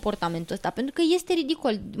încurajat comportamentul ăsta, pentru că este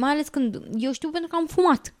ridicol, mai ales când eu știu, pentru că am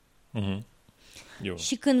fumat.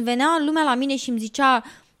 Și când venea lumea la mine și îmi zicea,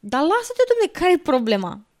 dar lasă-te, dom'le, care e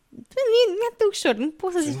problema? Nu e atât ușor, nu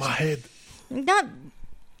poți să zici. Da,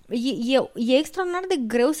 e extraordinar de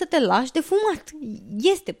greu să te lași de fumat.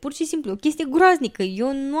 Este, pur și simplu, o chestie groaznică.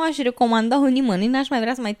 Eu nu aș recomanda-o nimănui, n-aș mai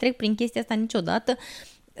vrea să mai trec prin chestia asta niciodată.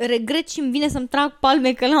 regret și îmi vine să-mi trag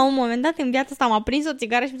palme că la un moment dat în viața asta m-a prins o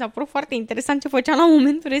țigară și mi s-a părut foarte interesant ce făceam la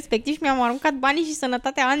momentul respectiv și mi-am aruncat banii și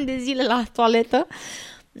sănătatea ani de zile la toaletă.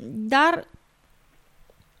 Dar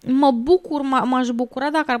m-aș bucura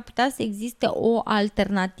dacă ar putea să existe o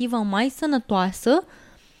alternativă mai sănătoasă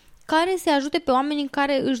care să ajute pe oamenii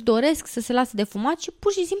care își doresc să se lase de fumat și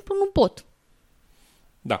pur și simplu nu pot.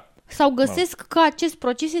 Da. Sau găsesc că acest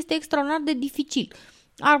proces este extraordinar de dificil.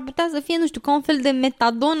 Ar putea să fie, nu știu, ca un fel de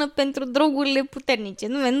metadonă pentru drogurile puternice.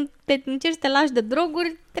 Nu te încerci să te lași de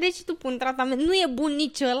droguri, treci și tu pe un tratament. Nu e bun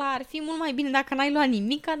nici ăla, ar fi mult mai bine dacă n-ai luat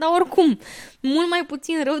nimica, dar oricum, mult mai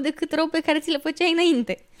puțin rău decât rău pe care ți le făceai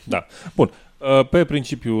înainte. Da. Bun. Pe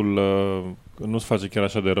principiul nu se face chiar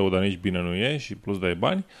așa de rău, dar nici bine nu e și plus dai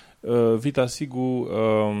bani, Vitasigu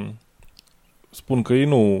spun că ei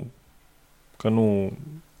nu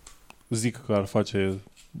zic că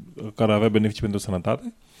ar avea beneficii pentru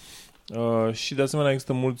sănătate și de asemenea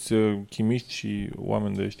există mulți chimiști și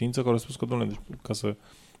oameni de știință care au spus că, domnule,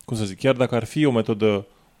 chiar dacă ar fi o metodă,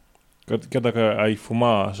 chiar dacă ai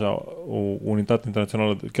fuma așa o unitate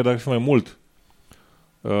internațională, chiar dacă ar fi mai mult,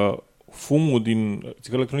 fumul din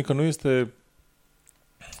țigară electronică nu este,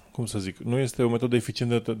 nu este o metodă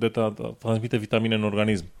eficientă de a transmite vitamine în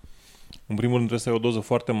organism. În primul rând trebuie să ai o doză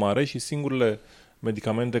foarte mare și singurele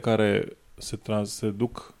medicamente care se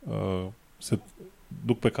duc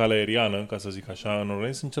pe calea aeriană, ca să zic așa, în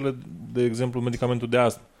organism, sunt cele, de exemplu, medicamentul de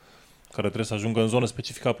astm, care trebuie să ajungă în zonă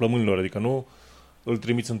specifică a plămânilor, adică nu îl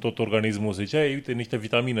trimiți în tot organismul, să zici, uite, niște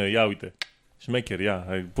vitamine, ia, uite, șmecher, ia,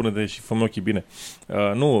 pune-te și fă-mi ochii bine.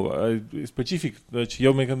 Nu, specific, deci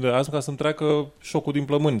eu medicamentul de astm ca să-mi treacă șocul din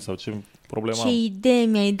plămâni sau ce problemă am. Ce idee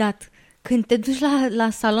mi-ai dat! Când te duci la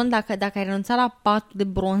salon, dacă ai renunțat la patul de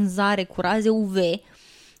bronzare cu raze UV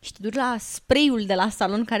și te duci la spray-ul de la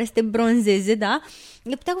salon care să te bronzeze, da?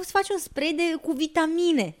 E putea să faci un spray cu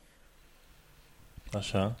vitamine.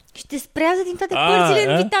 Așa. Și te sprează din toate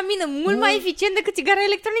părțile în vitamine. Mult mai eficient decât țigara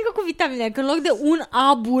electronică cu vitamine. Că în loc de un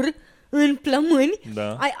abur în plămâni,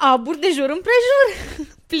 ai abur de jur împrejur,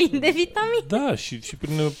 plin de vitamine. Da, și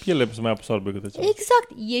prin piele să mai absorbe câte ceva. Exact.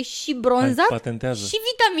 E și bronzat și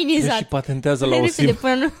vitaminizat. Și patentează la o sim.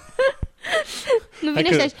 Nu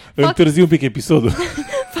vine așa. Întârzi un pic episodul.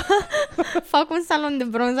 Fac un salon de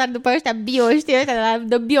bronzare după ăștia bio, știi, ăștia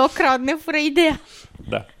de BioCrowd, ne fură ideea.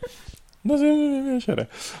 Da. Da, așa.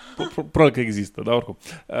 Probabil că există, dar oricum.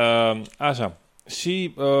 Așa.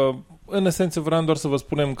 Și în esență vreau doar să vă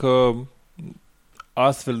spunem că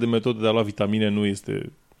astfel de metodă de a lua vitamine nu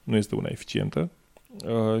este una eficientă.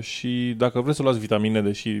 Și dacă vreți să luați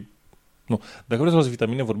vitamine, dacă vreți să luați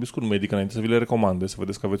vitamine, vorbiți cu un medic înainte să vi le recomande, să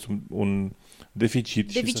vedeți că aveți un deficit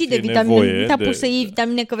și să fie de vitamine. Nevoie nu te-a pus să iei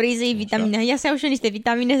vitamine, că vrei să iei vitamine. Ia să iau și niște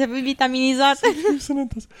vitamine, să fii vitaminizat.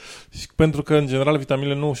 Și pentru că, în general,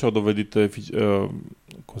 vitaminele nu și-au dovedit,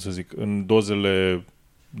 în dozele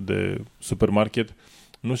de supermarket,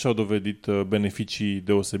 nu și-au dovedit beneficii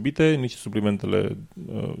deosebite, nici suplimentele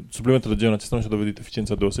de genul acesta nu și-au dovedit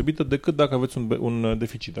eficiența deosebită, decât dacă aveți un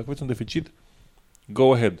deficit. Dacă aveți un deficit,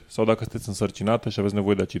 go ahead. Sau dacă sunteți însărcinată și aveți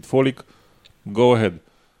nevoie de acid folic, go ahead.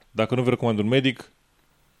 Dacă nu vă recomand un medic,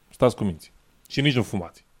 stați cu minți. Și nici nu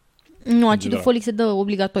fumați. Nu, acidul folic se dă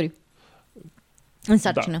obligatoriu. În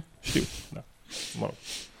sarcină. Da, știu. Da. Mă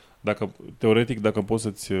rog. Teoretic, dacă poți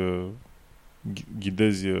să-ți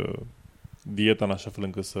ghidezi dieta în așa fel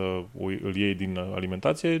încât să îl iei din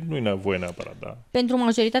alimentație, nu e nevoie neapărat, da. Pentru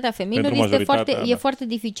majoritatea femeilor e foarte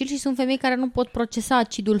dificil și sunt femei care nu pot procesa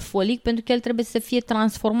acidul folic pentru că el trebuie să fie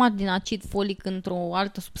transformat din acid folic într-o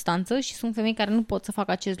altă substanță și sunt femei care nu pot să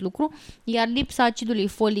facă acest lucru, iar lipsa acidului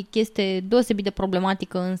folic este deosebit de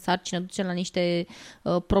problematică în sarcină, duce la niște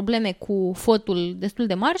probleme cu fătul destul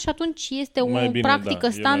de mari și atunci este o practică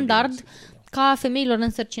standard ca femeilor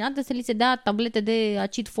însărcinate să li se dea tablete de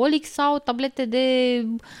acid folic sau tablete de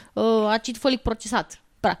acid folic procesat,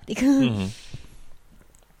 practic. Mm-hmm.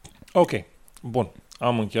 Ok, bun.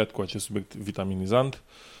 Am încheiat cu acest subiect vitaminizant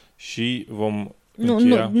și vom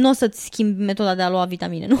încheia... Nu o să-ți schimbi metoda de a lua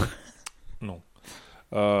vitamine, nu? Nu.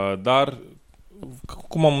 Dar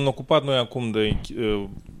cum am ocupat noi acum de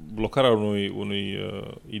blocarea unui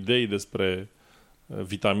idei despre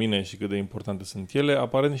vitamine și cât de importante sunt ele,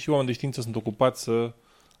 aparent și oameni de știință sunt ocupați să...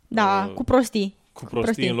 cu prostii. Cu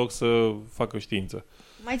prostii în loc să facă știință.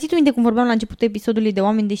 Mai ții tu minte cum vorbeam la începutul episodului de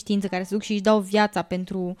oameni de știință care se duc și își dau viața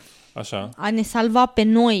pentru a ne salva pe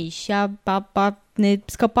noi și a ne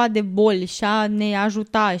scăpa de boli și a ne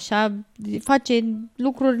ajuta și a face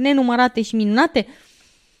lucruri nenumărate și minunate?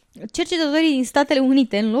 Cercetătorii din Statele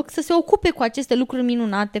Unite, în loc să se ocupe cu aceste lucruri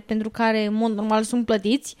minunate pentru care, în mod normal, sunt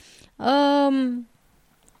plătiți,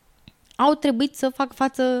 au trebuit să fac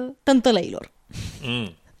față tântălăilor.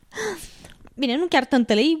 Bine, nu chiar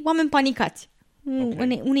tântălăi, oameni panicați.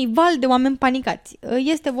 Unui val de oameni panicați.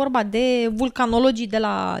 Este vorba de vulcanologii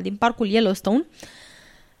din parcul Yellowstone.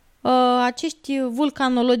 Acești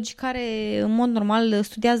vulcanologi care în mod normal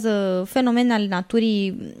studiază fenomene ale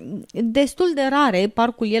naturii destul de rare.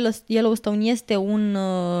 Parcul Yellowstone este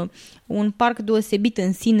un parc deosebit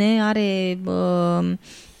în sine, are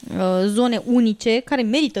zone unice care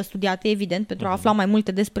merită studiate, evident, pentru a afla mai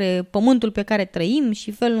multe despre pământul pe care trăim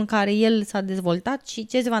și felul în care el s-a dezvoltat și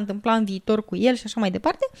ce se va întâmpla în viitor cu el și așa mai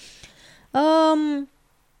departe.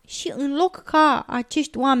 Și în loc ca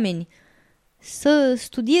acești oameni să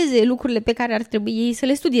studieze lucrurile pe care ar trebui ei să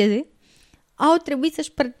le studieze, au trebuit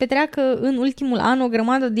să-și petreacă în ultimul an o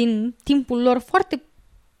grămadă din timpul lor foarte,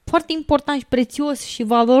 foarte important și prețios și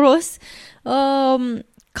valoros,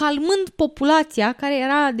 calmând populația care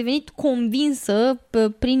era devenit convinsă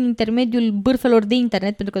prin intermediul bârfelor de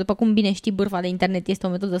internet, pentru că, după cum bine știi, bârfa de internet este o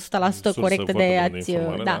metodă 100% corectă de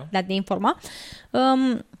a te informa,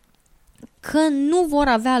 că nu vor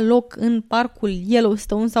avea loc în parcul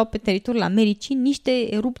Yellowstone sau pe teritoriul Americii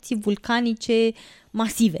niște erupții vulcanice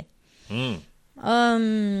masive.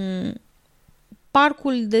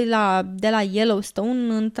 Parcul de la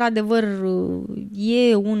Yellowstone, într-adevăr,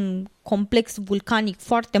 e un complex vulcanic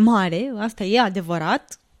foarte mare, asta e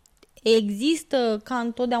adevărat. Există ca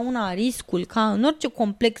întotdeauna riscul ca în orice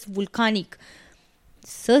complex vulcanic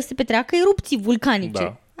să se petreacă erupții vulcanice.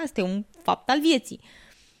 Da. Asta e un fapt al vieții.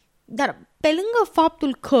 Dar pe lângă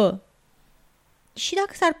faptul că și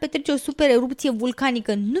dacă s-ar petrece o super erupție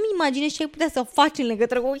vulcanică, nu-mi imaginez ce ai putea să faci în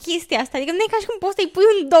legătură cu chestia asta. Adică nu e ca și cum poți să-i pui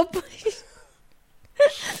un dop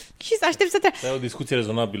și să aștepți să te... Ai o discuție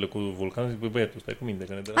rezonabilă cu vulcanul și zic, băiatul, stai cu minte,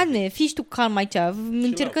 că ne deranjează. Ane, fii și tu calm aici.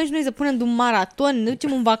 Încercăm și noi să punem de un maraton, ne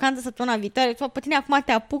ducem în vacanță săptămâna viitoare, pe tine acum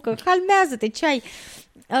te apucă, calmează-te, ce ai...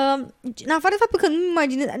 în afară de faptul că nu-mi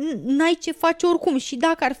imaginez, n-ai ce face oricum și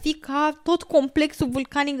dacă ar fi ca tot complexul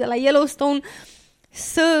vulcanic de la Yellowstone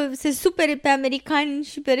să se supere pe americani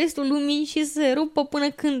și pe restul lumii și să se rupă până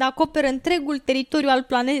când acoperă întregul teritoriu al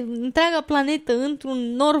întreaga planetă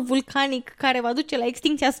într-un nor vulcanic care va duce la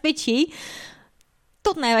extincția speciei,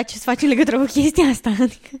 tot n-ai avea ce să faci în legătură cu chestia asta.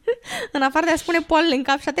 Adică, în afară de a spune poalele în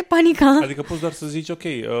cap și a te panica. Adică poți doar să zici, ok,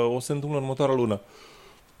 o să se întâmplă în următoarea lună.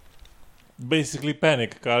 Basically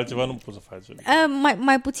panic, că altceva nu poți să faci.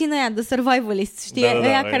 Mai puțin aia de survivalist, știi?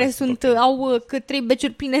 Aia care sunt, au 3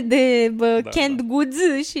 beciuri pline de canned goods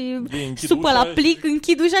și supă la plic,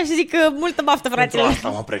 închid ușa și zic că multă baftă, fraților. Pentru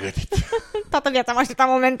asta m-am pregătit. Toată viața am așteptat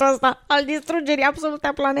momentul ăsta al distrugerii absolute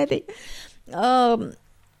a planetei.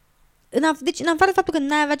 Deci, în afară de faptul că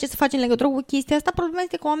n-ai avea ce să faci în legătură cu chestia asta, problema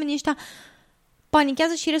este că oamenii ăștia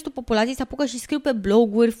panichează și restul populației, se apucă și scriu pe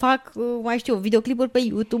bloguri, fac, videoclipuri pe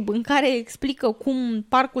YouTube în care explică cum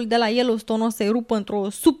parcul de la Yellowstone o să erupă într-o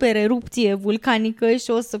super erupție vulcanică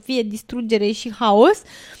și o să fie distrugere și haos.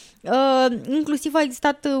 Inclusiv au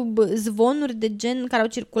existat zvonuri de gen care au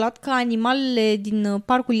circulat că animalele din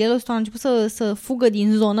parcul Yellowstone au început să fugă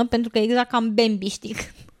din zonă, pentru că exact ca în Bambi, știi?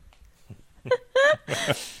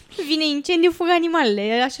 Vine incendiu, fug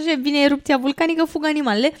animalele, așa și vine erupția vulcanică, fug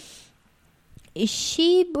animalele.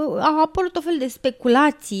 Și au apărut o fel de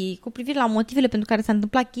speculații cu privire la motivele pentru care s-a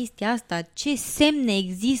întâmplat chestia asta, ce semne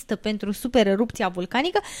există pentru super erupția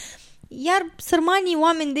vulcanică, iar sărmanii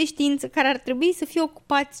oameni de știință care ar trebui să fie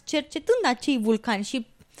ocupați cercetând acei vulcani și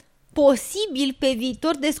posibil pe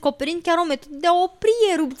viitor descoperind chiar o metodă de a opri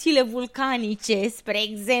erupțiile vulcanice, spre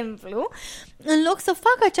exemplu, în loc să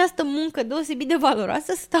facă această muncă deosebit de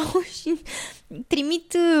valoroasă, stau și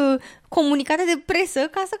trimit comunicate de presă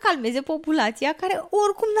ca să calmeze populația care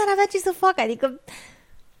oricum n-ar avea ce să facă. Adică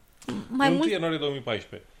mai în mult... 1 ianuarie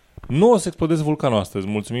 2014. Nu o să explodeze vulcanul astăzi.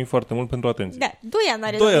 Mulțumim foarte mult pentru atenție. Da, 2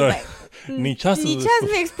 ianuarie 2014. Nici astăzi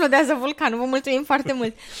nu explodează vulcanul. Vă mulțumim foarte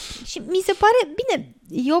mult. Și mi se pare, bine,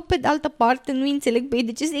 eu pe de altă parte nu înțeleg pe ei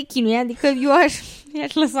de ce se chinuie, adică eu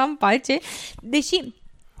i-aș lăsa în pace, deși...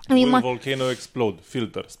 Will volcano explode?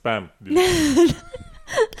 Filter, spam.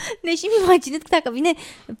 Deși îmi imaginez că dacă vine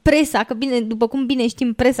presa, că bine, după cum bine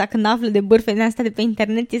știm, presa când află de bârfele astea de pe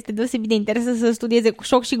internet este deosebit de interesată să studieze cu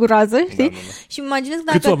șoc și groază, știi? Da. Și îmi imaginez că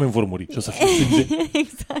dacă... Câți oameni vor muri? Ce o să fie sânge?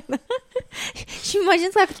 Exact, da. Și îmi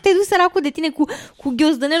imaginez că dacă tu te-ai dus săracul de tine cu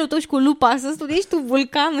ghiozdănelul tău și cu lupa să studiezi tu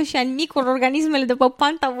vulcanul și microorganismele de pe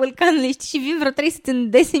panta vulcanului, știi? Și vin vreo 3 să-ți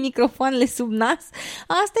îndese microfoanele sub nas,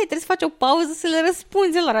 asta e, trebuie să faci o pauză să le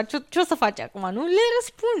răspunzi lor. Ce o să faci acum, nu? Le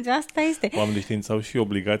răspunzi, asta este. Oamenii de știință au și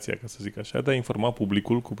obligația, ca să zic așa, de a informa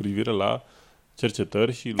publicul cu privire la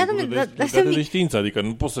cercetări și lucruri legate de știință, adică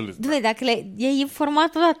nu poți să le... Doamne, dacă e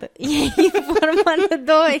informat odată, e informat de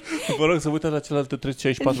doi. Vă rog să vă uitați la celelalte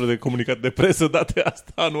 364 de comunicate de presă date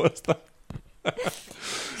anul ăsta.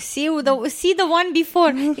 See the one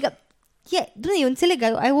before. Adică, eu înțeleg,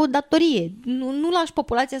 ai o datorie. Nu lași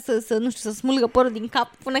populația să smulgă părul din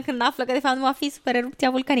cap până când află că de fapt nu va fi super erupția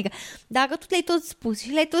vulcanică. Dacă tu le-ai tot spus,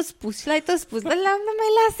 dar nu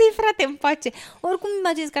mai lasă-i, frate, în pace. Oricum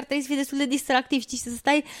imaginezi că ar trebui să fii destul de distractiv, știi,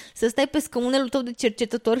 să stai pe scăunelul tău de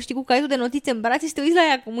cercetător, știi, cu caietul de notițe în brațe și te uiți la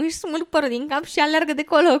ea cum își smulg părul din cap și alergă de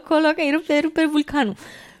colo, că îi rupe vulcanul.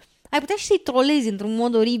 Ai putea și să-i trolezi într-un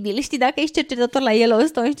mod oribil, știi, dacă ești cercetător la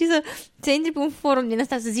Yellowstone, știi, să intri pe un forum din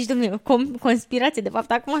ăsta să zici, dom'le, conspirație, de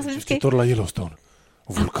fapt, acum să zici că... Cercetător la Yellowstone,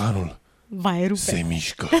 vulcanul va erupe. Se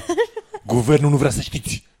mișcă. Guvernul nu vrea să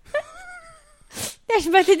știți.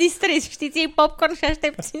 Te-aș te distrezi, știi, iei popcorn și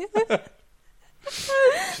aștepți.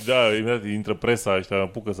 Și da, imediat intră presa, ăștia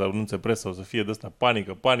apucă să anunțe presa, o să fie de asta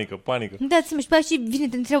panică. Da, ți-mi și vine,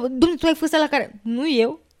 te întreabă, dom'le, tu ai fost ăla care... Nu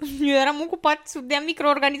eu eram ocupat să dea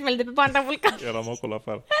microorganismele de pe panta vulcanului. Eram acolo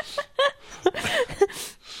afară.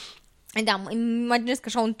 Da, îmi imaginez că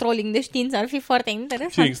așa un trolling de știință ar fi foarte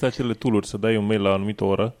interesant. Și există acele tool-uri să dai un mail la o anumită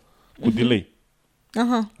oră cu delay.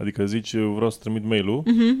 Aha. Adică zici, vreau să trimit mail-ul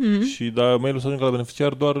și mail-ul să ajungă la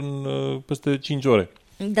beneficiar doar peste 5 ore.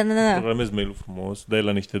 Da. Programezi mail-ul frumos, dai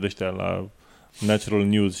la niște de-ăștia, la Natural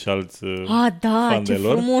News și alți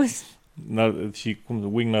fandelor. Ce frumos! Și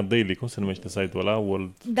Wingnut Daily, cum se numește site-ul ăla?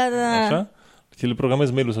 World, da. Așa? Și le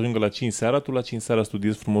programezi mail-ul să ajungă la 5 seara, tu la 5 seara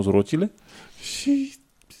studiezi frumos rocile și...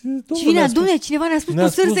 Cineva ne-a spus cu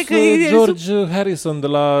sârse că... George Harrison de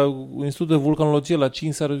la Institutul de Vulcanologie la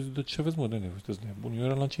 5 seara. Ce vezi, mă, uite-ți nebun, eu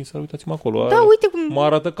eram la 5 seara, uitați-mă acolo. Da, uite cum... Mă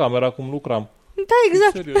arată camera cum lucram. Da,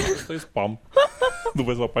 exact. Serios, ăsta e spam. Nu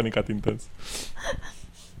vezi, m-a panicat intens.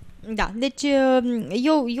 Da, deci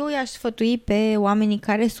eu i-aș sfătui pe oamenii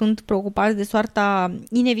care sunt preocupați de soarta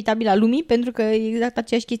inevitabilă a lumii, pentru că e exact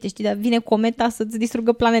aceeași chestie, știi, dar vine cometa să-ți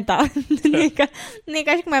distrugă planeta. Nu e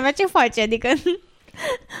ca și cum ai avea ce face, adică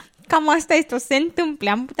cam asta este, o să se întâmple.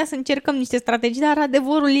 Am putea să încercăm niște strategii, dar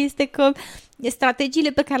adevărul este că strategiile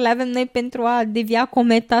pe care le avem noi pentru a devia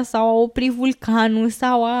cometa sau a opri vulcanul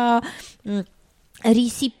sau a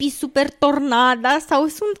risipi super tornada sau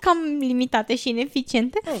sunt cam limitate și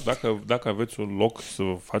ineficiente. Dacă aveți un loc să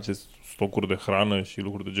faceți stocuri de hrană și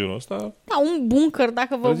lucruri de genul ăsta... Da, un bunker,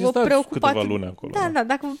 dacă vă preocupați... câteva luni acolo. Da,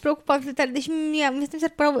 dacă vă preocupați de tare. Deci mi se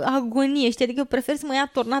pare agonie, știi? Adică eu prefer să mă ia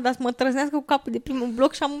tornada, să mă trăznească cu capul de primul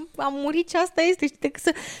bloc și am murit și asta este, știi? Decât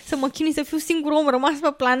să mă chinui să fiu singur om rămas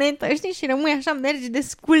pe planetă, știi? Și rămâi așa, mergi de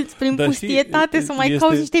sculți prin pustietate, să mai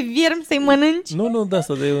cauți niște viermi să-i mănânci. Nu, da,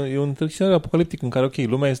 asta e un scenariu apocaliptic în care, ok,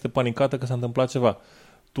 lumea este panicată că s-a întâmplat ceva.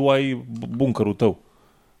 Tu ai bunkerul tău.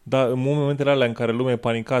 Dar în momentele alea în care lumea e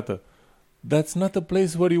panicată, that's not a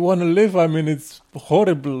place where you want to live. I mean, it's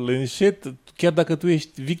horrible and shit. Chiar dacă tu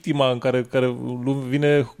ești victima în care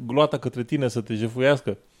vine gloata către tine să te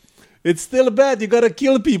jefuiască. It's still bad, you gotta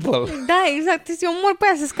kill people. Da, exact. Eu mor pe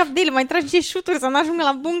aia să scap de ele, mai tragi niște șuturi să n-ajungă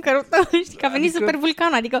la bunkerul tău, știi, că a venit super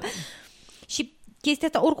vulcan, adică... Și chestia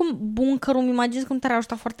asta, oricum, bunkerul, îmi imaginez că nu te-ar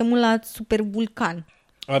ajuta foarte mult la super vulcan.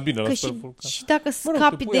 Bine, la super vulcan. Și dacă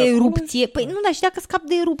scapi de erupție, păi nu, dar și dacă scapi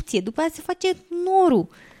de erupție, după aia se face norul.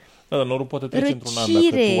 Da, dar norul poate trece într-un an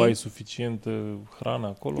dacă tu ai suficient hrană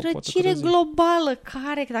acolo. Răcire globală,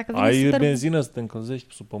 care dacă vine ai super... benzină să te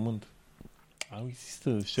încălzești sub pământ.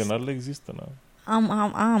 Există, scenariile există, da.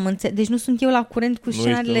 Am înțeles. Deci nu sunt eu la curent cu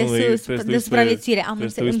scenariile de supraviețuire.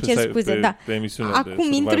 Îmi cer scuze, da.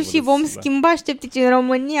 Acum intru și vom schimba sceptici în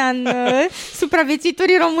România, în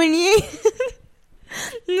supraviețuitorii României.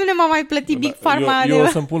 Nu ne m-a mai plătit Big Pharma. Eu o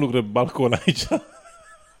să-mi pun lucruri pe balcon aici.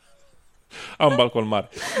 Am balcon mare.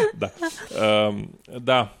 Da.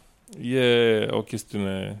 Da, e o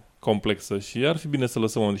chestiune complexă și ar fi bine să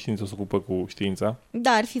lăsăm oamenii de știință să se ocupe cu știința.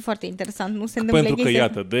 Da, ar fi foarte interesant. Nu se întâmplă pentru că,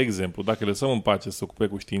 iată, de exemplu, dacă lăsăm în pace să se ocupe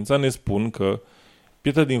cu știința, ne spun că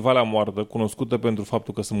pietra din Valea Moardă, cunoscută pentru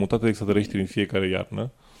faptul că sunt mutate de extraterestri în fiecare iarnă,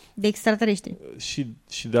 de extraterestri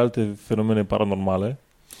și de alte fenomene paranormale,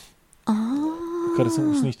 care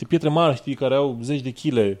sunt niște pietre mari, știi, care au 10 de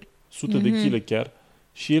chile, sute de chile chiar,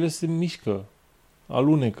 și ele se mișcă,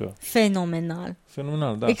 alunecă. Fenomenal,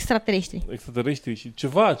 da. Extraterestri și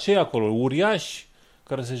ceva, ce e acolo? Uriași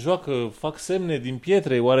care se joacă, fac semne din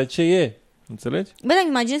pietre, oare ce e? Înțelegi? Bă, dar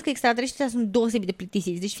imaginez că extraterestrii sunt deosebit de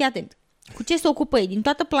plictisiți, deci fii atent. Cu ce se ocupă ei? Din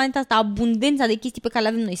toată planeta asta, abundența de chestii pe care le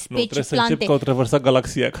avem noi, specii, trebuie să plante. încep că au traversat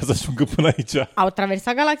galaxia ca să ajungă până aici. Au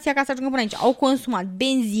traversat galaxia ca să ajungă până aici. Au consumat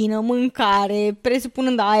benzină, mâncare,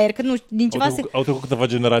 presupunând aer, că nu știu, din ceva Au trecut câteva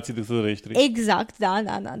generații de extraterestri. Exact, da.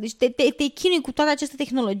 Deci te chinui cu toată această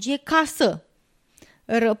tehnologie ca să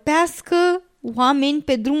răpească oameni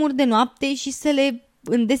pe drumuri de noapte și să le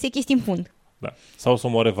îndese chestii în fund. Da. Sau să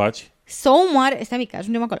omoare vaci. Să omoare, stai mic,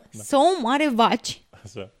 ajungem acolo. Da. Să omoare vaci.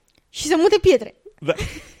 Așa. Și să mute pietre. Da.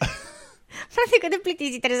 Frate, cât de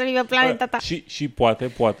plictisit trebuie să fii pe planeta ta. Și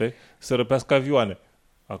poate să răpească avioane.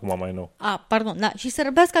 Acum mai nou. Pardon, da. Și să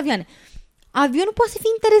răpească avioane. Avionul poate să fie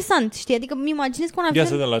interesant, știi? Adică îmi imaginez că un avion... Ia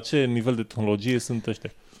să vedem la ce nivel de tehnologie sunt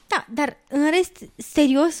ăștia. Da, dar în rest,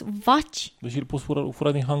 serios, vaci? Deci îl poți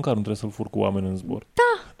fura din hangar, nu trebuie să-l fur cu oameni în zbor.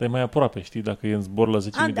 Da. Dar e mai aproape, știi, dacă e în zbor la 10.000 de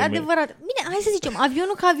metri. Adevărat. Bine, hai să zicem,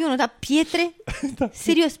 avionul ca avionul, dar pietre? Da.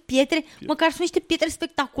 Serios, pietre? Măcar sunt niște pietre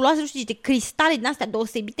spectaculoase, nu știu, niște cristale din astea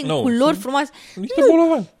deosebite, în culori frumoase. Niște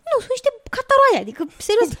bolovani. Nu, sunt niște cataroaie, adică,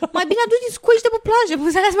 serios, mai bine aduci din scoici de pe plajă,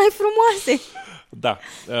 până alea mai frumoase. Da.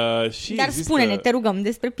 Și dar spune-ne, te rugăm,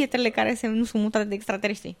 despre pietrele care nu sunt mutate de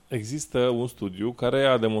extraterestri. Există un studiu care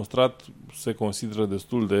a demonstrat, se consideră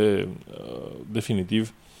destul de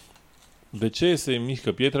definitiv, de ce se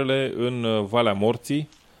mișcă pietrele în Valea Morții,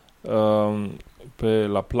 pe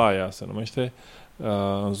la Playa se numește,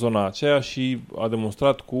 în zona aceea, și a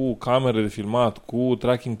demonstrat cu camere de filmat, cu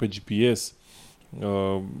tracking pe GPS,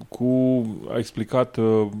 a explicat,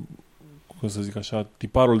 cum să zic așa,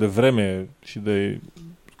 tiparul de vreme și de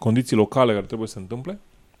condiții locale care trebuie să se întâmple.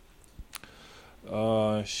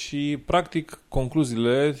 Și, practic,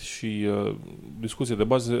 concluziile și discuția de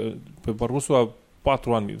bază pe parcursul a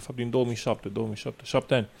 4 ani, de fapt din 2007,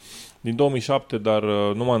 7 ani. Din 2007, dar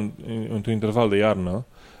numai într-un interval de iarnă,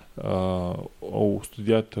 au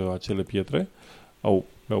studiat acele pietre,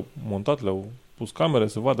 le-au montat, le-au pus camere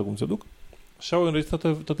să vadă cum se duc și au înregistrat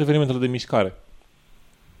toate evenimentele de mișcare.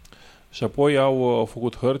 Și apoi au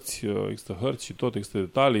făcut hărți, există hărți și tot, există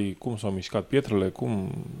detalii, cum s-au mișcat pietrele,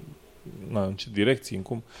 în ce direcții,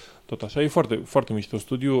 tot așa. E foarte, foarte mișto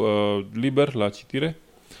studiu, liber la citire.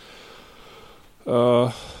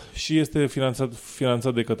 Și este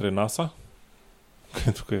finanțat de către NASA,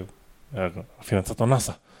 pentru că a finanțat-o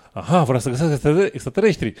NASA. Aha, vrea să găsească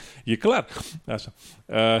extraterestri. E clar. Așa.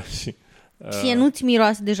 Și nu-ți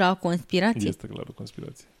miroase deja o conspirație? Este clar o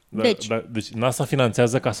conspirație. Deci NASA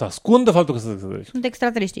finanțează ca să ascundă faptul că sunt extraterestri. Sunt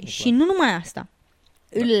extraterestri. Și nu numai asta.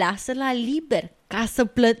 Îl lasă la liber ca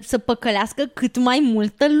să păcălească cât mai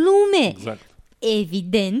multă lume. Exact.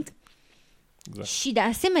 Evident. Exact. Și de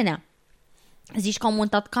asemenea, zici că au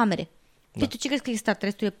montat camere. Păi tu ce crezi că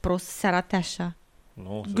extraterestru e prost să se arate așa?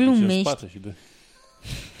 Nu, glumești.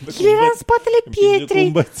 El era în spatele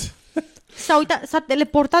pietrei. S-a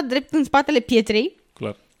teleportat drept în spatele pietrei.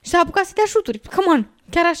 Clar. Și s-a apucat să dea șuturi. Come on,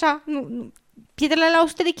 chiar așa. Nu. Pietrele alea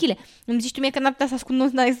 100 de kg. Îmi zici tu mie că n-ar putea să ascundă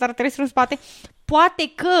un extraterestru în spate?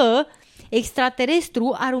 Poate că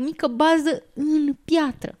extraterestru are o mică bază în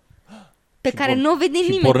piatră pe care nu o vede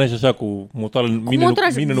nimeni. Și pornește așa cu motoare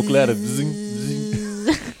mine nucleare.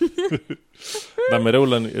 Dar mereu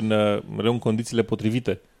în condițiile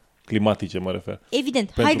potrivite, climatice mă refer.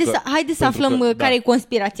 Evident. Haide să aflăm care e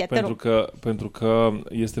conspirația. Pentru că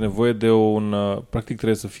este nevoie de practic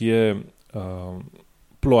trebuie să fie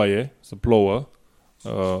ploaie, să plouă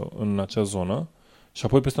în acea zonă și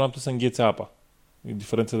apoi peste noapte să înghețe apa.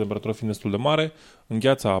 Diferența de temperatură fiind destul de mare,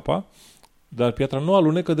 îngheață apa, dar piatra nu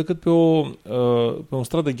alunecă decât pe un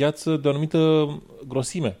strat de gheață de o anumită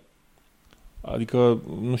grosime. Adică,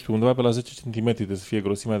 nu știu, undeva pe la 10 cm trebuie să fie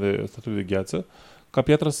grosimea de stratului de gheață, ca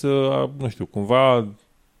piatra să, nu știu, cumva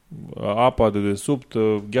apa de desubt,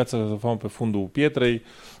 gheața să facă pe fundul pietrei,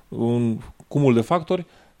 un cumul de factori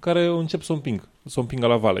care încep să o împingă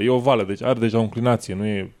la vale. E o vale, deci are deja o inclinație, nu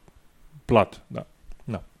e plat. Da.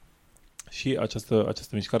 Și această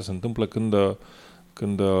mișcare se întâmplă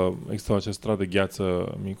când există acest strat de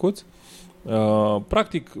gheață micuț.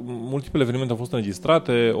 Practic, multiple evenimente au fost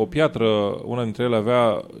înregistrate. O piatră, una dintre ele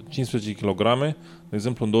avea 15 kg, de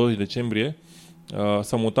exemplu în 20 decembrie,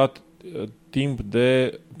 s-a mutat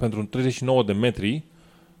pentru 39 de metri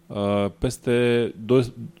peste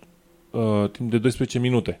timp de 12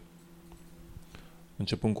 minute.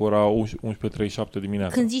 Începând cu ora 11:37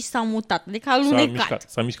 dimineața. Când zici s-a mutat, adică a alunecat.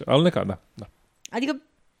 S-a mișcat, alunecat, da. Adică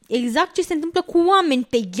exact ce se întâmplă cu oameni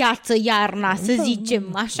pe gheață iarna, să zicem,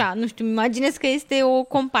 așa, nu știu, imaginez că este o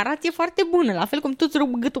comparație foarte bună, la fel cum toți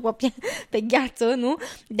rup gâtul pe gheață, nu?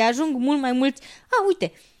 De ajung mult mai mulți.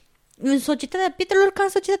 Uite, în societatea pietrelor ca în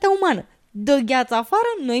societatea umană. Dă gheața afară,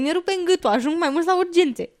 noi ne rupem gâtul, ajung mai mulți la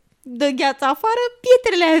urgențe. Dă gheața afară,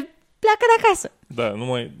 pietrele pleacă de acasă. Da,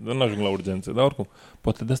 nu ajung la urgențe, dar oricum,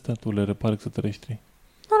 poate de asta tu le repari extraterestrii.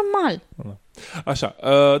 Normal. Da. Așa,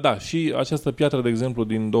 da, și această piatră, de exemplu,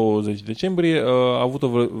 din 20 decembrie a avut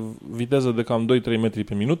o viteză de cam 2-3 metri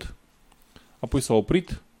pe minut, apoi s-a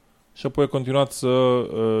oprit și apoi a continuat să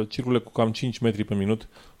circule cu cam 5 metri pe minut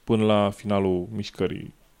până la finalul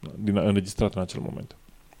mișcării înregistrat în acel moment.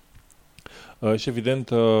 Și evident,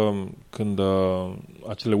 când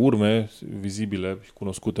acele urme vizibile și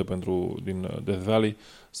cunoscute din Death Valley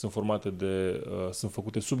sunt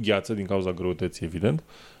făcute sub gheață din cauza greutății, evident,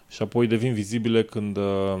 și apoi devin vizibile când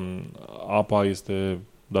apa este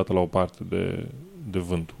dată la o parte de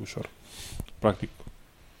vânt ușor. Practic,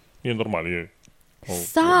 e normal,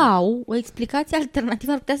 Sau o explicație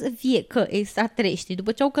alternativă ar putea să fie că extraterestrii,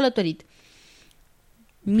 după ce au călătorit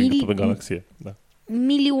prin toată galaxie, da.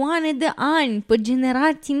 milioane de ani, pe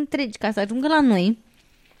generații întregi, ca să ajungă la noi,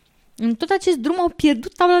 în tot acest drum au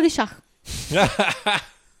pierdut tabla de șah.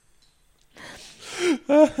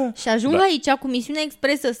 Și ajung aici cu misiunea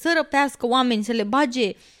expresă să răpească oameni, să le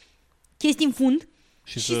bage chestii în fund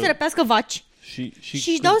și să răpească vaci. Și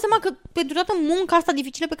își dau seama că pentru toată munca asta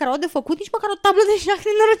dificilă pe care o au de făcut, nici măcar o tablă de șah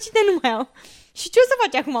nenorocite nu mai au. Și ce o să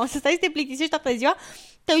faci acum? O să stai să te plictisești toată ziua?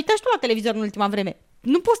 Te uitai și tu la televizor în ultima vreme.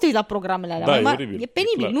 Nu poți să te uiți la programele alea. Da, e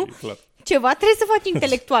penibil, clar, nu? E clar. Ceva trebuie să faci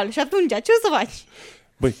intelectual. Și atunci, ce o să faci?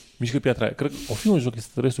 Băi, mișcă piatra aia. Cred că o fi un joc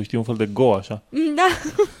extraterestru, știi, un fel de Go, așa. Da.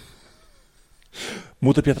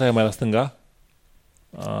 Mută piatra aia mai la stânga.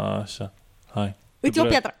 Așa. Hai. Îți o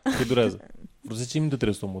piatră. Cât durează? Vreo 10 minute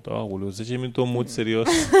trebuie să o mută. Aoleu, 10 minute o mut, serios.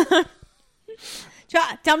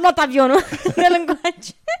 Ți-am luat avionul de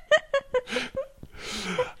lângoace.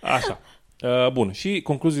 Așa. Bun. Și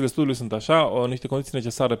concluziile studiului sunt așa. Niște condiții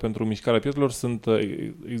necesare pentru mișcarea pietrelor sunt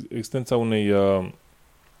existența unei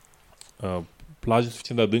plaje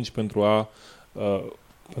suficient de adânci pentru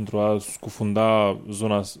a scufunda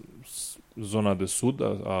zona de sud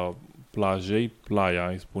a plajei, playa,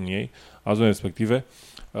 îi spun ei, a zonei respective,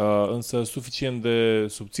 însă suficient de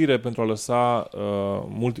subțire pentru a lăsa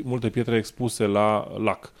multe pietre expuse la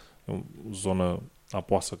lac. O zonă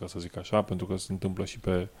apoasă, ca să zic așa, pentru că se întâmplă și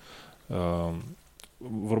pe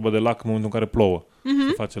vorba de lac în momentul în care plouă.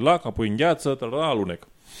 Se face lac, apoi îngheață, alunec.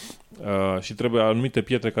 Și trebuie anumite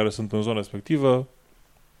pietre care sunt în zona respectivă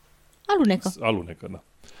alunecă, da.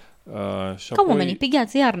 Și ca oamenii, pe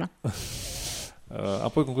gheață, iarna.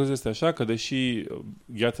 Apoi concluzia este așa, că deși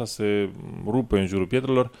gheața se rupe în jurul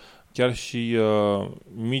pietrelor, chiar și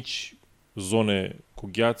mici zone cu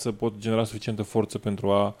gheață pot genera suficientă forță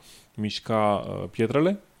pentru a mișca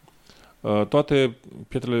pietrele. Toate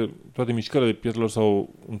mișcările pietrelor s-au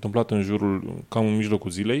întâmplat cam în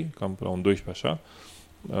mijlocul zilei, cam la un 12 așa,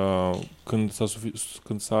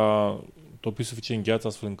 când s-a topit suficient gheața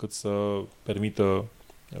astfel încât să permită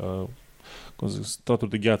stratul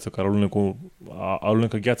de gheață care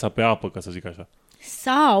alunecă gheața pe apă, ca să zic așa.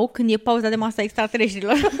 Sau când e pauza de masă a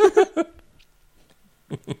extraterestrilor.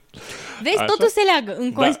 Vezi, așa? Totul se leagă.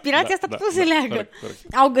 În conspirația asta totul se leagă.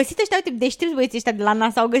 Corect. Au găsit ăștia, uite, deștepți băieții ăștia de la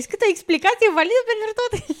NASA, au găsit o explicație validă pentru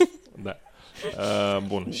toate. Da.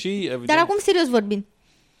 Bun. Și, evident... Dar acum, serios vorbind,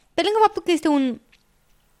 pe lângă faptul că este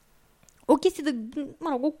o chestie de,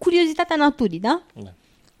 o curiozitate a naturii, da? Da.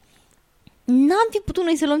 N-am fi putut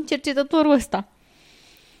noi să luăm cercetătorul ăsta.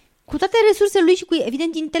 Cu toate resursele lui și cu,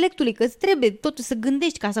 evident, intelectului, că îți trebuie totul să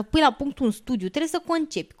gândești ca să pui la punct un studiu, trebuie să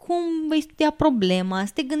concepi cum vei studia problema,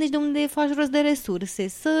 să te gândești de unde faci rost de resurse,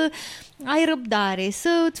 să ai răbdare,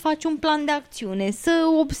 să îți faci un plan de acțiune, să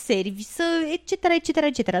observi, să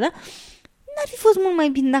etc., da? N-ar fi fost mult mai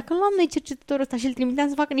bine dacă luam noi cercetătorul ăsta și îl trimiteam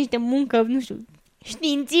să facă niște muncă, nu știu,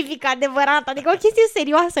 științifică adevărată, adică o chestie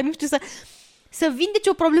serioasă, nu știu, să vindece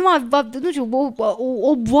o problemă, nu știu,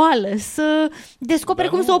 o boală, să descopere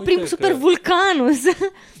cum să oprim supervulcanul.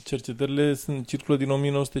 Cercetările circulă din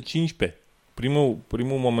 1915.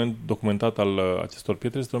 Primul moment documentat al acestor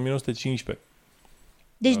pietre este 1915.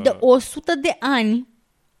 Deci de 100 de ani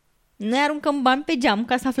noi aruncăm bani pe geam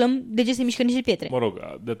ca să aflăm de ce se mișcă niște pietre. Mă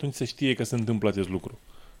rog, de atunci se știe că se întâmplă acest lucru.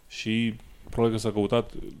 Și probabil că s-a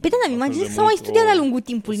căutat... Păi da, mi imaginez că s-au mai studiat de-a lungul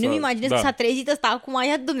timpului. Nu-mi imaginez că s-a trezit ăsta acum,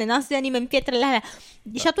 ia, dom'le, n-a studiat nimeni pietrele alea.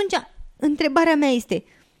 Și atunci, întrebarea mea este,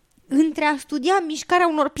 între a studia mișcarea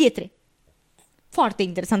unor pietre, foarte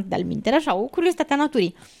interesant de-al minteri, așa, o curiozitate a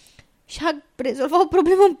naturii, și a rezolva o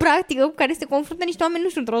problemă în practică cu care se confruntă niște oameni, nu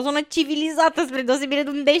știu, într-o zonă civilizată, spre deosebire de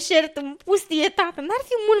un deșert, în pustietate. N-ar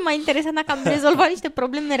fi mult mai interesant dacă am rezolvat niște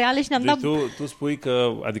probleme reale și ne-am dat... Tu spui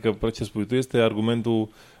că, adică ce spui tu este argumentul.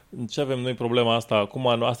 Ce avem noi problema asta? Acum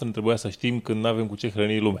asta ne trebuia să știm când nu avem cu ce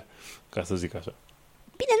hrăni lumea, ca să zic așa.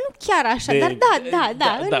 Bine, nu chiar așa, dar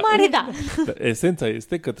da, în mare da. Esența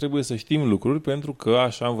este că trebuie să știm lucruri pentru că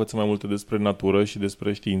așa învățăm mai multe despre natură și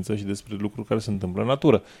despre știință și despre lucruri care se întâmplă în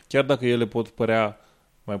natură. Chiar dacă ele pot părea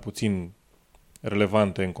mai puțin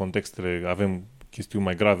relevante în contextele, avem chestiuni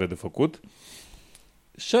mai grave de făcut.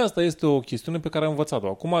 Și asta este o chestiune pe care am învățat-o.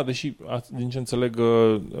 Acum, deși, din ce înțeleg,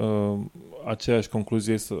 aceeași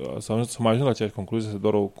concluzie, să mai ajung la aceeași concluzie, este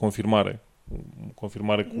doar o confirmare.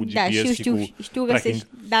 Confirmare cu GPS și cu tracking.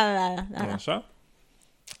 Da. Așa?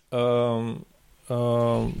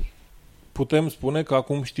 Putem spune că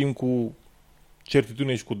acum știm cu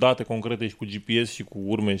certitudine și cu date concrete și cu GPS și cu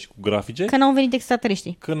urme și cu grafice. Că n-au venit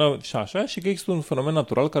extraterestri. Și așa, și că există un fenomen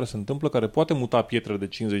natural care se întâmplă, care poate muta pietre de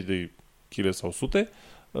 50 de kg sau sute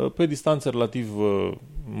pe distanțe relativ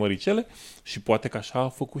măricele și poate că așa au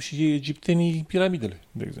făcut și egiptenii piramidele,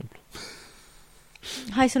 de exemplu.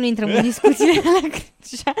 Hai să nu intrăm în discuțiile alea,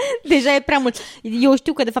 deja e prea mult. Eu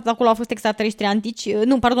știu că de fapt acolo au fost extraterestri antici,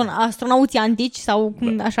 astronauții antici sau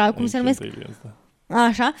cum se numesc.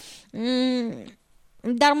 Așa.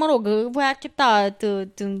 Dar mă rog, voi accepta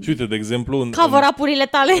și uite, de exemplu, în cover-up-urile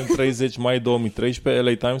tale. În 30 mai 2013,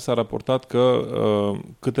 LA Times a raportat că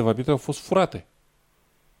câteva pietre au fost furate.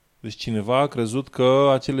 Deci cineva a crezut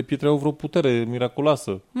că acele pietre au vreo putere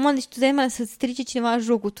miraculoasă. Deci tu dai să-ți strice cineva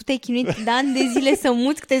jocul. Tu te-ai chinuit de ani de zile să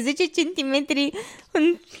muți câte 10 centimetri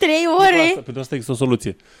în 3 ore. Pentru asta există o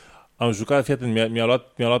soluție. Am jucat, fii atent, mi-a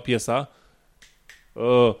luat piesa.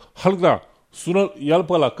 Halgda, sună, ia-l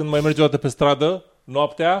pe ăla, când mai merge o dată pe stradă,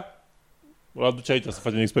 noaptea, îl aduce aici să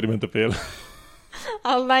facem experimente pe el.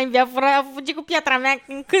 Allah, a fugit cu piatra mea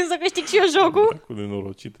când să câștig și eu jocul. Cu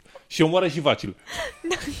nenorocit. Și omoară și vacile.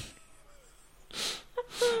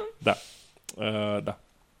 Da.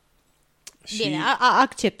 Bine,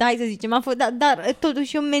 accept, hai să zicem. Dar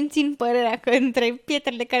totuși eu mențin părerea că între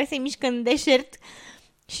pietrele care se mișcă în deșert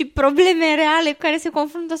și probleme reale cu care se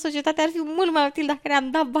confruntă societatea ar fi mult mai util dacă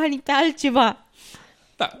ne-am dat banii pe altceva.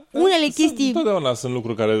 Da. Unele chestii... Întotdeauna sunt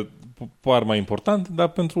lucruri care par mai important, dar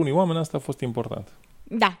pentru unii oameni asta a fost important.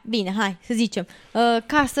 Da, bine, hai să zicem.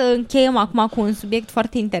 Ca să încheiem acum cu un subiect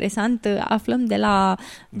foarte interesant, aflăm de la...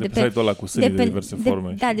 De pe site-ul ăla cu sâni de diverse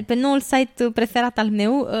forme. De pe noul site preferat al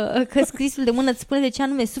meu, că scrisul de mână îți spune de ce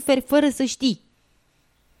anume suferi fără să știi.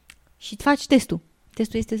 Și faci testul.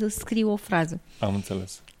 Testul este să scrii o frază. Am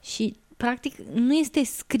înțeles. Și, practic, nu este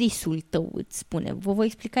scrisul tău, îți spune. Vă voi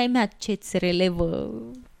explica imediat ce îți relevă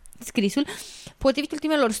scrisul. Potrivit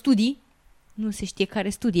ultimelor studii, nu se știe care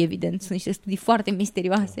studii, evident, sunt niște studii foarte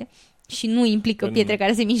misterioase și nu implică pietre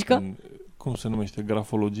care se mișcă. Cum se numește?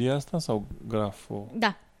 Grafologia asta sau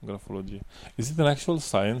Da. Grafologie. Is it an actual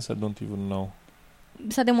science? I don't even know.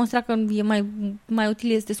 S-a demonstrat că e mai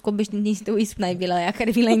util să te scobești din să te uiți naibii la aia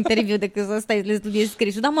care vin la interviu decât să stai să le studiezi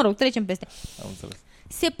scrisul. Dar mă rog, trecem peste. Am înțeles.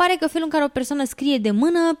 Se pare că felul în care o persoană scrie de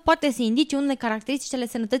mână poate să indice unele caracteristici ale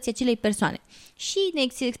sănătății acelei persoane. Și ne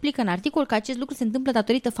explică în articol că acest lucru se întâmplă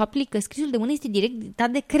datorită faptului că scrisul de mână este direct dictat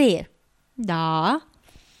de creier. Da,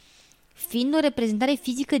 fiind o reprezentare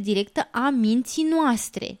fizică directă a minții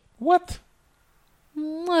noastre. What?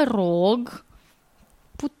 Mă rog,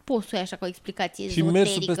 poți să ai așa ca o explicație și ezoterică.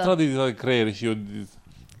 mersul pe stradă de creier și eu...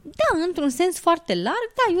 Da, într-un sens foarte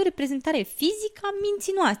larg, da, e o reprezentare fizică a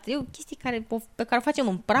minții noastre. E o chestie pe care o facem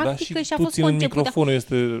în practică și a fost concepută. microfonul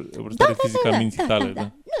este o reprezentare fizică a minții tale. Da.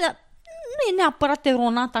 Nu e neapărat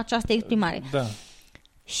eronată această exprimare. Da.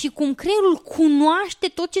 Și cum creierul cunoaște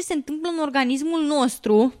tot ce se întâmplă în organismul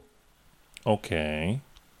nostru. Ok.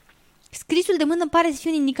 Scrisul de mână pare să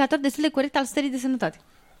fie un indicator destul de corect al stării de sănătate.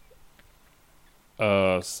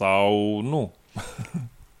 Sau nu.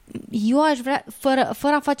 Eu aș vrea,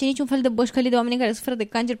 fără a face niciun fel de bășcălie de oameni care suferă de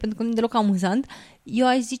cancer, pentru că nu e deloc amuzant, eu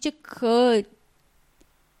aș zice că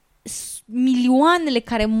milioanele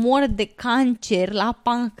care mor de cancer la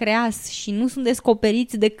pancreas și nu sunt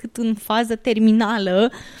descoperiți decât în fază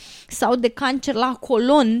terminală, sau de cancer la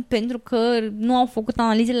colon pentru că nu au făcut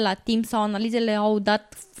analizele la timp sau analizele au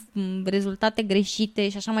dat rezultate greșite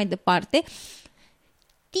și așa mai departe,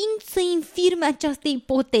 tind să infirme această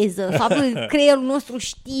ipoteză. Faptul că creierul nostru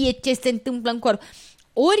știe ce se întâmplă în corp.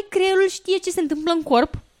 Ori creierul știe ce se întâmplă în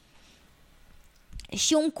corp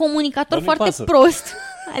și un comunicator foarte prost.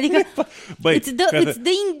 Adică îți dă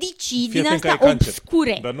indicii din astea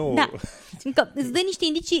obscure. Dar nu... Da. Îți dă niște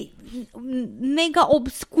indicii mega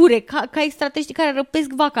obscure, ca extraterestri care răpesc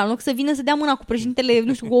vaca, în loc să vină să dea mâna cu președintele,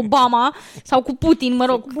 nu știu, cu Obama sau cu Putin, mă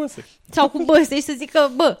rog. Sau cu Băse și să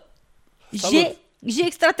zică,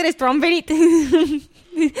 extraterestru, am venit.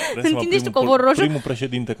 Întindești tu covor roșu. Primul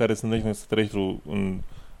președinte care se numește extraterestru în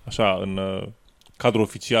cadru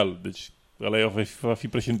oficial, deci ăla va fi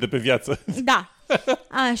președinte pe viață. Da.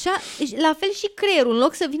 Așa, la fel și creierul, în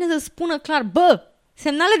loc să vină să spună clar, bă,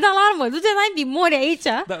 semnale de alarmă, du-te naibii, mori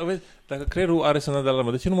aici. Da, vezi, dacă creierul are semnale de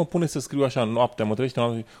alarmă, de ce nu mă pune să scriu așa noaptea,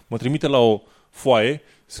 mă trimite la o foaie,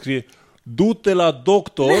 scrie, du-te la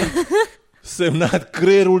doctor, semnat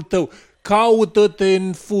creierul tău, caută-te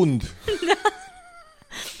în fund. Da.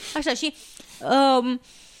 Așa și...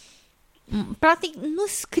 practic, nu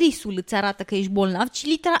scrisul îți arată că ești bolnav, ci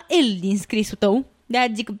litera L din scrisul tău. De-aia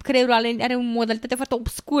zic că creierul are o modalitate foarte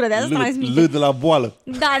obscură, de asta transmite. L de la boală.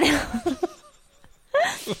 Da.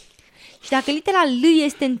 Și dacă litera L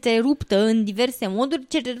este întreruptă în diverse moduri,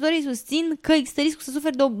 cercetătorii susțin că există riscul să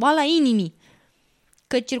suferi de o boală a inimii,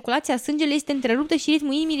 că circulația sângelui este întreruptă și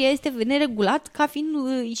ritmul inimii este neregulat,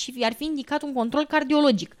 și ar fi indicat un control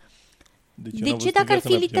cardiologic. De ce dacă ar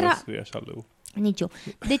fi litera... Nici eu.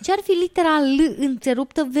 De ce ar fi litera L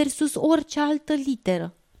întreruptă versus orice altă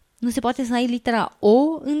literă? Nu se poate să ai litera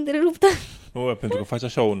O întreruptă? Nu, pentru că faci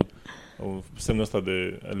așa un semnul ăsta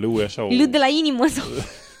de L e așa L de la inimă sau...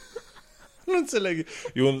 Nu înțeleg.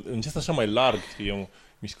 E un gest așa mai larg, e o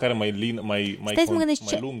mișcare mai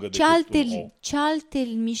lungă ce alte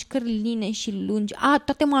mișcări line și lungi?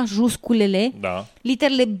 Toate majusculele, da.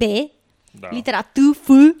 Literele B, da. Litera T, F.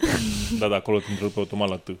 Da, acolo te întrerupe automat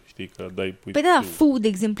la T, știi, că dai... Păi da, F, de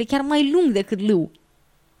exemplu, e chiar mai lung decât L.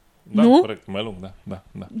 Da, nu? Corect, mai lung, da.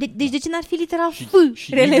 Deci de ce n-ar fi litera F?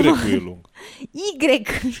 Și Y-ul e lung. Y,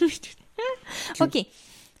 nu știu. Ok.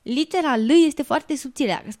 Litera L este foarte subțire.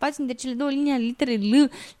 Dacă spațiul între cele două linii ale literei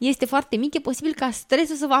L este foarte mic, e posibil ca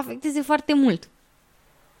stresul să vă afecteze foarte mult.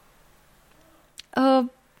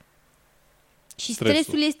 Și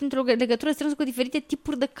stresul este într-o legătură strânsă cu diferite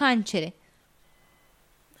tipuri de cancere.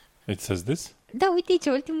 It says this? Da, uite aici,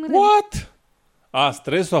 ultimul rând. What?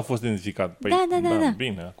 Stresul a fost identificat. Păi, da.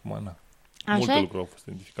 Bine, acum, na. Așa? Multe lucruri au fost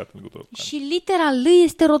identificate în legătură cu cancere. Și litera L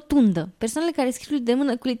este rotundă. Persoanele care scriu de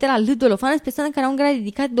mână cu litera L dolofană sunt persoane care au un grad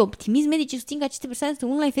ridicat de optimism. Medicii susțin că aceste persoane sunt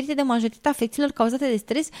unul mai ferite de majoritatea afecțiilor cauzate de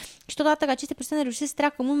stres și totodată că aceste persoane reușesc să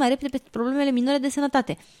treacă mult mai repede peste problemele minore de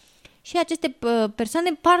sănătate. Și aceste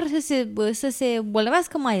persoane par să se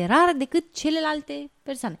bolnavească mai rar decât celelalte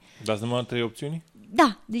persoane. Dați numai 3 opțiuni?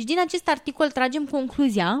 Da, deci din acest articol tragem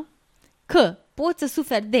concluzia că poți să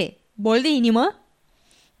suferi de boli de inimă,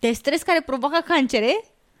 de stres care provoacă cancere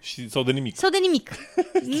sau de nimic.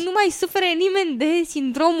 Nu mai suferă nimeni de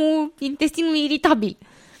sindromul intestinului iritabil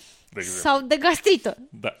sau de gastrită.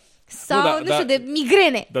 Da. Sau, de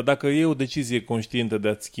migrene. Dar dacă e o decizie conștientă de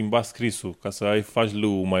a-ți schimba scrisul ca să faci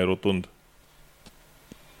L-ul mai rotund,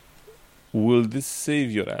 will this save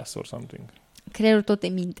your ass or something? Creierul tot te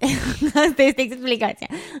minte. Asta este explicația.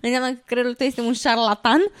 Înseamnă că creierul tău este un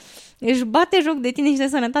șarlatan, își bate joc de tine și de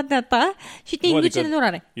sănătatea ta și te induce în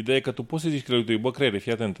durare. Ideea e că tu poți să zici creierul tău, bă, creiere,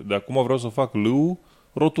 fii atent, de acum vreau să fac L-ul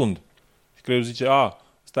rotund. Și creierul zice,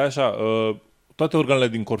 stai așa, toate organele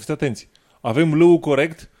din corp, fiți atenți, avem L-ul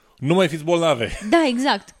corect, nu mai fiți bolnave. Da,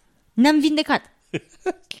 exact. Ne-am vindecat.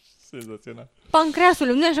 Senzațional.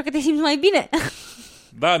 Pancreasule, nu e așa că te simți mai bine?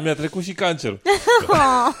 Da, mi-a trecut și cancerul.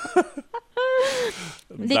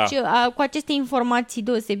 Deci, cu aceste informații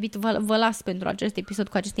deosebit, vă las pentru acest episod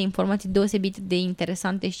cu aceste informații deosebit de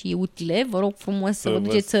interesante și utile. Vă rog frumos să vă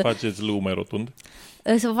duceți să faceți L-ul mai rotund.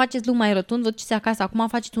 Să vă faceți L-ul mai rotund, vă duceți acasă, acum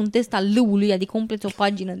faceți un test al L-ului, adică umpleți o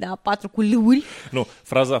pagină de A4 cu L-uri. Nu,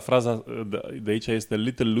 fraza de aici este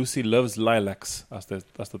Little Lucy loves lilacs. Asta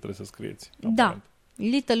trebuie să scrieți. Da.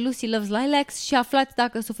 Little Lucy loves lilacs și aflați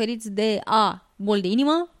dacă suferiți de A, boli de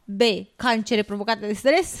inimă, B, cancere provocate de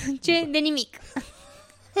stres, C, de nimic.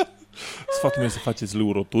 Sfatul meu să faceți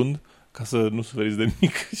L-ul rotund ca să nu suferiți de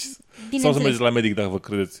nimic. Sau să mergeți la medic dacă vă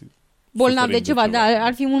credeți bolnav de ceva, dar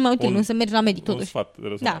ar fi mult mai util, nu să mergi la medic totuși. Un sfat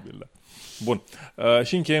rezonabil, da. Bun.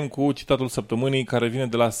 Și încheiem cu citatul săptămânii care vine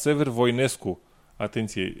de la Sever Voinescu.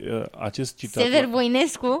 Atenție, acest citat... Sever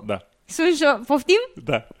Voinescu? Da. Poftim?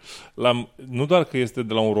 Da. Nu doar că este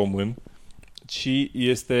de la un român, ci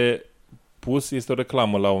este o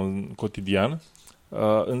reclamă la un cotidian,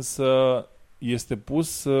 însă este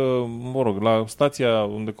pus, la stația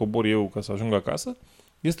unde cobor eu ca să ajung acasă,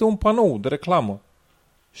 este un panou de reclamă.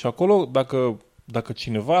 Și acolo, dacă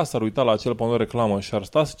cineva s-ar uita la acel panou de reclamă și ar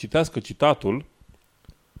sta să citească citatul,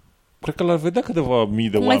 cred că l-ar vedea câteva mii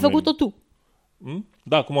de oameni. Cum ai făcut-o tu?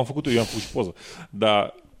 Da, cum am făcut eu am făcut și poză.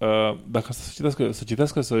 Dar dacă să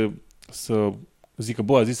citească, să zică,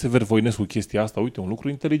 bă, a zis Sever Voinescu chestia asta, uite, un lucru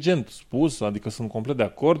inteligent spus, adică sunt complet de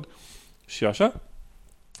acord și așa,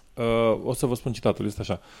 o să vă spun citatul, este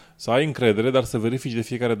așa. Să ai încredere, dar să verifici de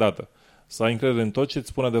fiecare dată. Să ai încredere în tot ce îți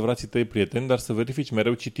spun adevărații tăi prieteni, dar să verifici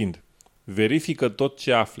mereu citind. Verifică tot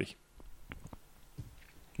ce afli.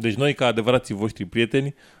 Deci noi, ca adevărații voștri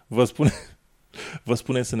prieteni, vă spun Vă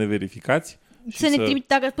spunem să ne verificați.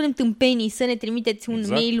 Dacă spunem tâmpenii, să ne trimiteți un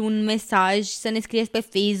mail, un mesaj, să ne scrieți pe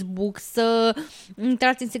Facebook, să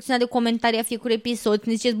intrați în secțiunea de comentarii a fiecărui episod, să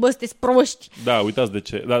ne ziceți, bă, sunteți proști. Da, uitați de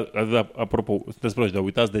ce. Da, apropo, sunteți proști, dar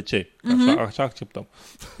uitați de ce. Așa acceptăm.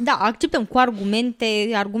 Da, acceptăm cu argumente.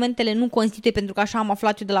 Argumentele nu constituie, pentru că așa am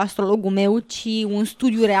aflat eu de la astrologul meu, ci un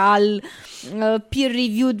studiu real,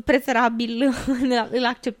 peer-reviewed, preferabil, îl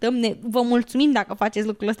acceptăm. Vă mulțumim dacă faceți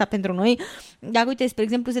lucrul ăsta pentru noi. Dacă, uite, spre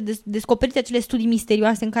exemplu, se descoperiți acele studii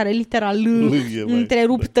misterioase în care literal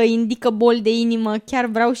întreruptă indică boli de inimă, chiar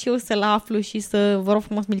vreau și eu să-l aflu și să vă rog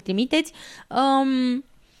frumos mi-l trimiteți.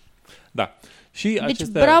 Da. Și deci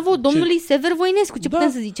acestea, bravo domnului Sever Voinescu, ce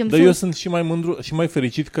putem să zicem? Dar eu sunt și mai mândru și mai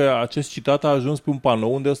fericit că acest citat a ajuns pe un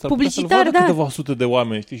panou unde ăsta publicitar, să-l vadă câteva sute de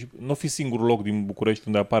oameni, știi? Și nu fi singurul loc din București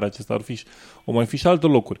unde apare acesta, o mai fi și alte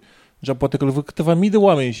locuri. Deci poate că îl văd câteva mii de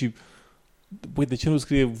oameni și băi, de ce nu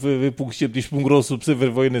scrie www.sceptici.ro sub Sever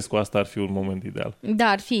Voinescu? Asta ar fi un moment ideal. Da,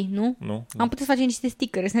 ar fi, nu? Nu? Am putea să facem niște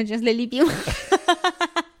stickere, să mergem să le lipim.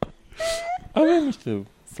 Avem niște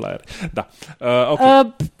flyere. Da.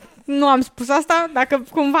 Okay. Nu am spus asta. Dacă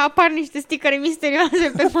cumva apar niște stickere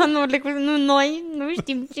misterioase pe panourile, nu noi, nu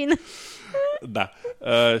știm cine. Da.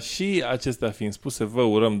 Și acestea fiind spuse, vă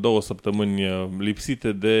urăm 2 săptămâni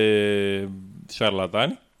lipsite de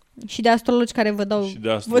șarlatani. Și de astrologi care vă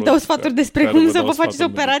dau sfaturi despre cum să vă faceți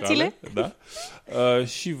operațiile. Da.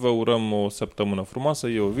 Și vă urăm o săptămână frumoasă.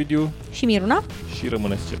 Eu, Ovidiu. Și Miruna. Și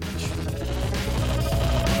rămâneți sceptici.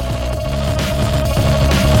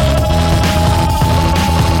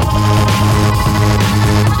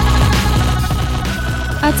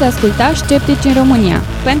 Ați ascultat Sceptici în România.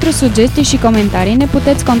 Pentru sugestii și comentarii ne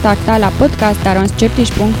puteți contacta la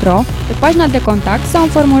podcast@sceptici.ro, pe pagina de contact sau în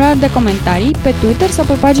formular de comentarii, pe Twitter sau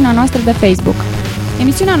pe pagina noastră de Facebook.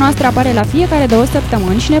 Emisiunea noastră apare la fiecare 2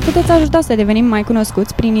 săptămâni și ne puteți ajuta să devenim mai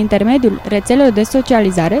cunoscuți prin intermediul rețelelor de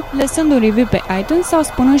socializare, lăsând un review pe iTunes sau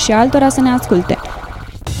spunând și altora să ne asculte.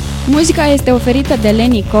 Muzica este oferită de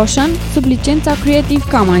Lenny Koshan sub licența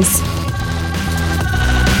Creative Commons.